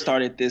guys first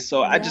started this,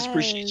 so I just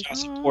appreciate y'all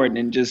supporting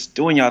and just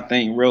doing y'all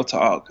thing. Real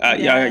talk.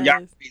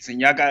 Y'all amazing.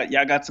 Y'all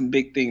got some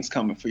big things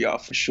coming for y'all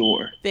for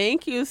sure.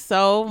 Thank you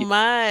so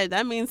much.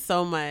 That means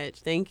so much.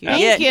 Thank you.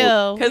 Thank you.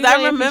 Because We I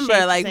really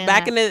appreciate like you saying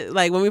back that. in the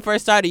like when we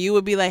first started, you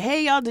would be like,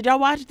 "Hey y'all, did y'all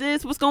watch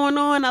this? What's going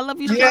on? I love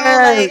you so."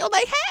 Yes. I'm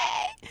like,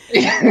 hey.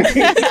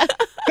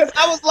 Because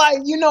I was like,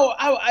 you know,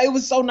 it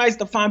was so nice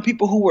to find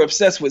people who were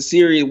obsessed with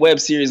web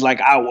series like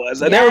I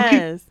was. And there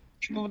were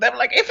people that were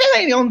like, if it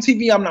ain't on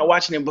TV, I'm not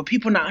watching it. But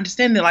people not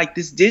understanding like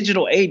this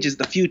digital age is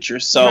the future.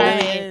 So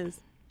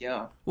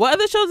yeah. What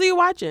other shows are you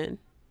watching?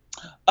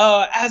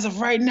 As of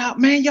right now,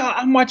 man, y'all,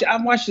 I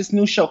watched this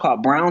new show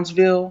called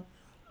Brownsville.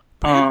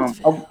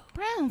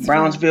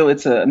 Brownsville.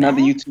 It's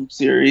another YouTube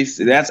series.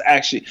 That's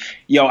actually,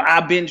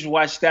 I binge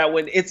watched that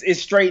one.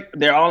 It's straight.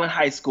 They're all in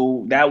high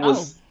school. That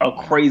was a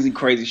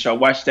crazy show.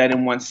 Watched that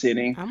in one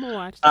sitting. I'm gonna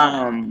watch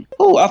that.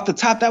 Off the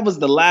top, that was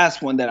the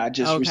last one that I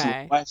just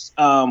recently watched.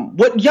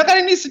 What y'all got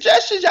any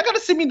suggestions? Y'all gotta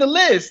send me the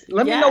list.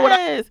 Let me know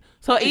what.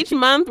 So each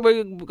month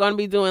we're going to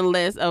be doing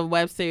lists of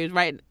web series,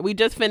 right? We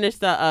just finished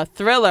the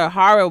thriller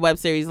horror web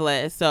series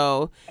list.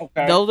 So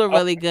those are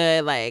really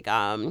good, like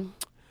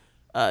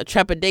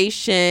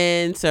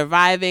Trepidation,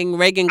 Surviving.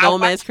 Reagan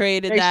Gomez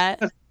created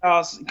that.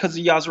 Because of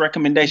y'all's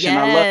recommendation.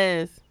 I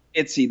love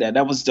it. See that.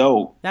 That was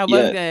dope. That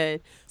was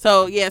good.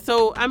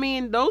 So, I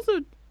mean,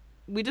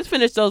 we just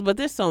finished those, but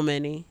there's so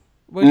many.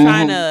 We're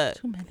trying to...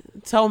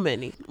 So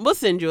many. We'll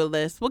send you a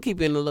list. We'll keep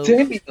you in the loop.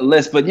 Send me the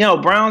list. But,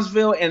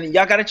 Brownsville, and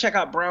y'all got to check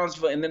out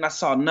Brownsville. And then I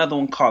saw another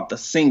one called The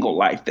Single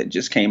Life that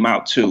just came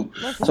out, too.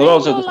 So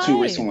those are the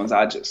two recent ones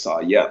I just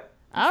saw. Yep.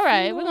 All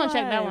right. We're going to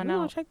check that one out. We're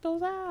going to check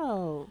those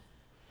out.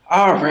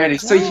 Alrighty.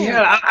 So,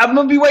 I'm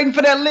going to be waiting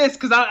for that list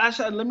because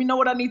let me know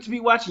what I need to be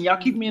watching. Y'all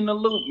keep me in the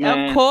loop,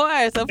 man. Of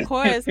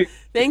course.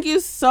 Thank you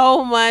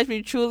so much.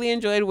 We truly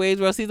enjoyed Waves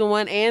World Season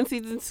 1 and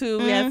Season 2.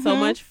 We had so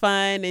much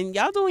fun. And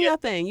y'all doing your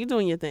thing. You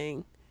doing your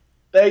thing.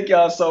 Thank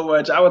y'all so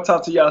much. I will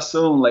talk to y'all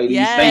soon, ladies.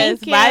 Yes.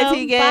 Bye,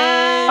 Tegan.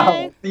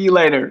 I'll see you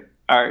later.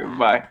 All right.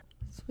 Bye.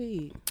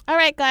 Sweet. All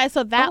right, guys.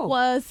 So that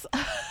was...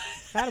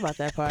 Forgot about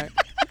that part.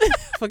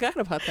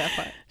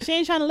 She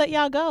ain't trying to let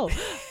y'all go. All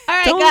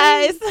right,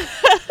 guys.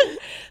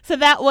 So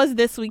that was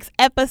this week's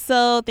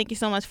episode. Thank you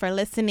so much for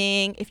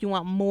listening. If you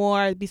want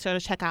more, be sure to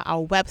check out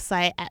our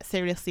website at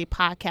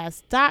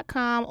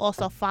seriouslypodcast.com.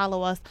 Also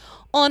follow us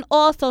on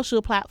all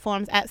social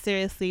platforms at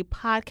Seriously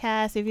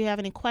Podcast. If you have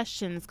any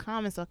questions,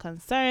 comments, or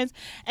concerns,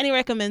 any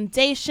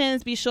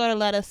recommendations, be sure to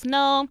let us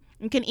know.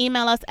 You can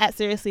email us at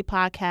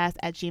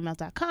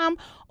seriouslypodcast@gmail.com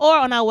or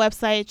on our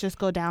website. Just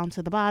go down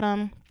to the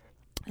bottom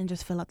and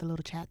just fill out the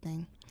little chat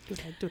thing.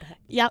 Do that.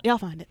 Y'all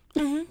find it.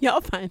 Y'all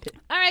find it.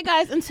 All right,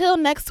 guys. Until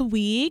next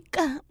week.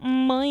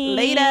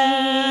 Later.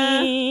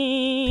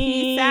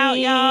 Peace out,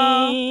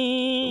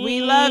 y'all.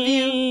 We love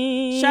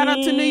you. Shout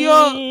out to New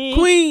York,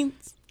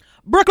 Queens,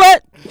 Brooklyn.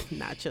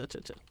 Nah, chill. All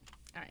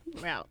right,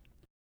 we're out.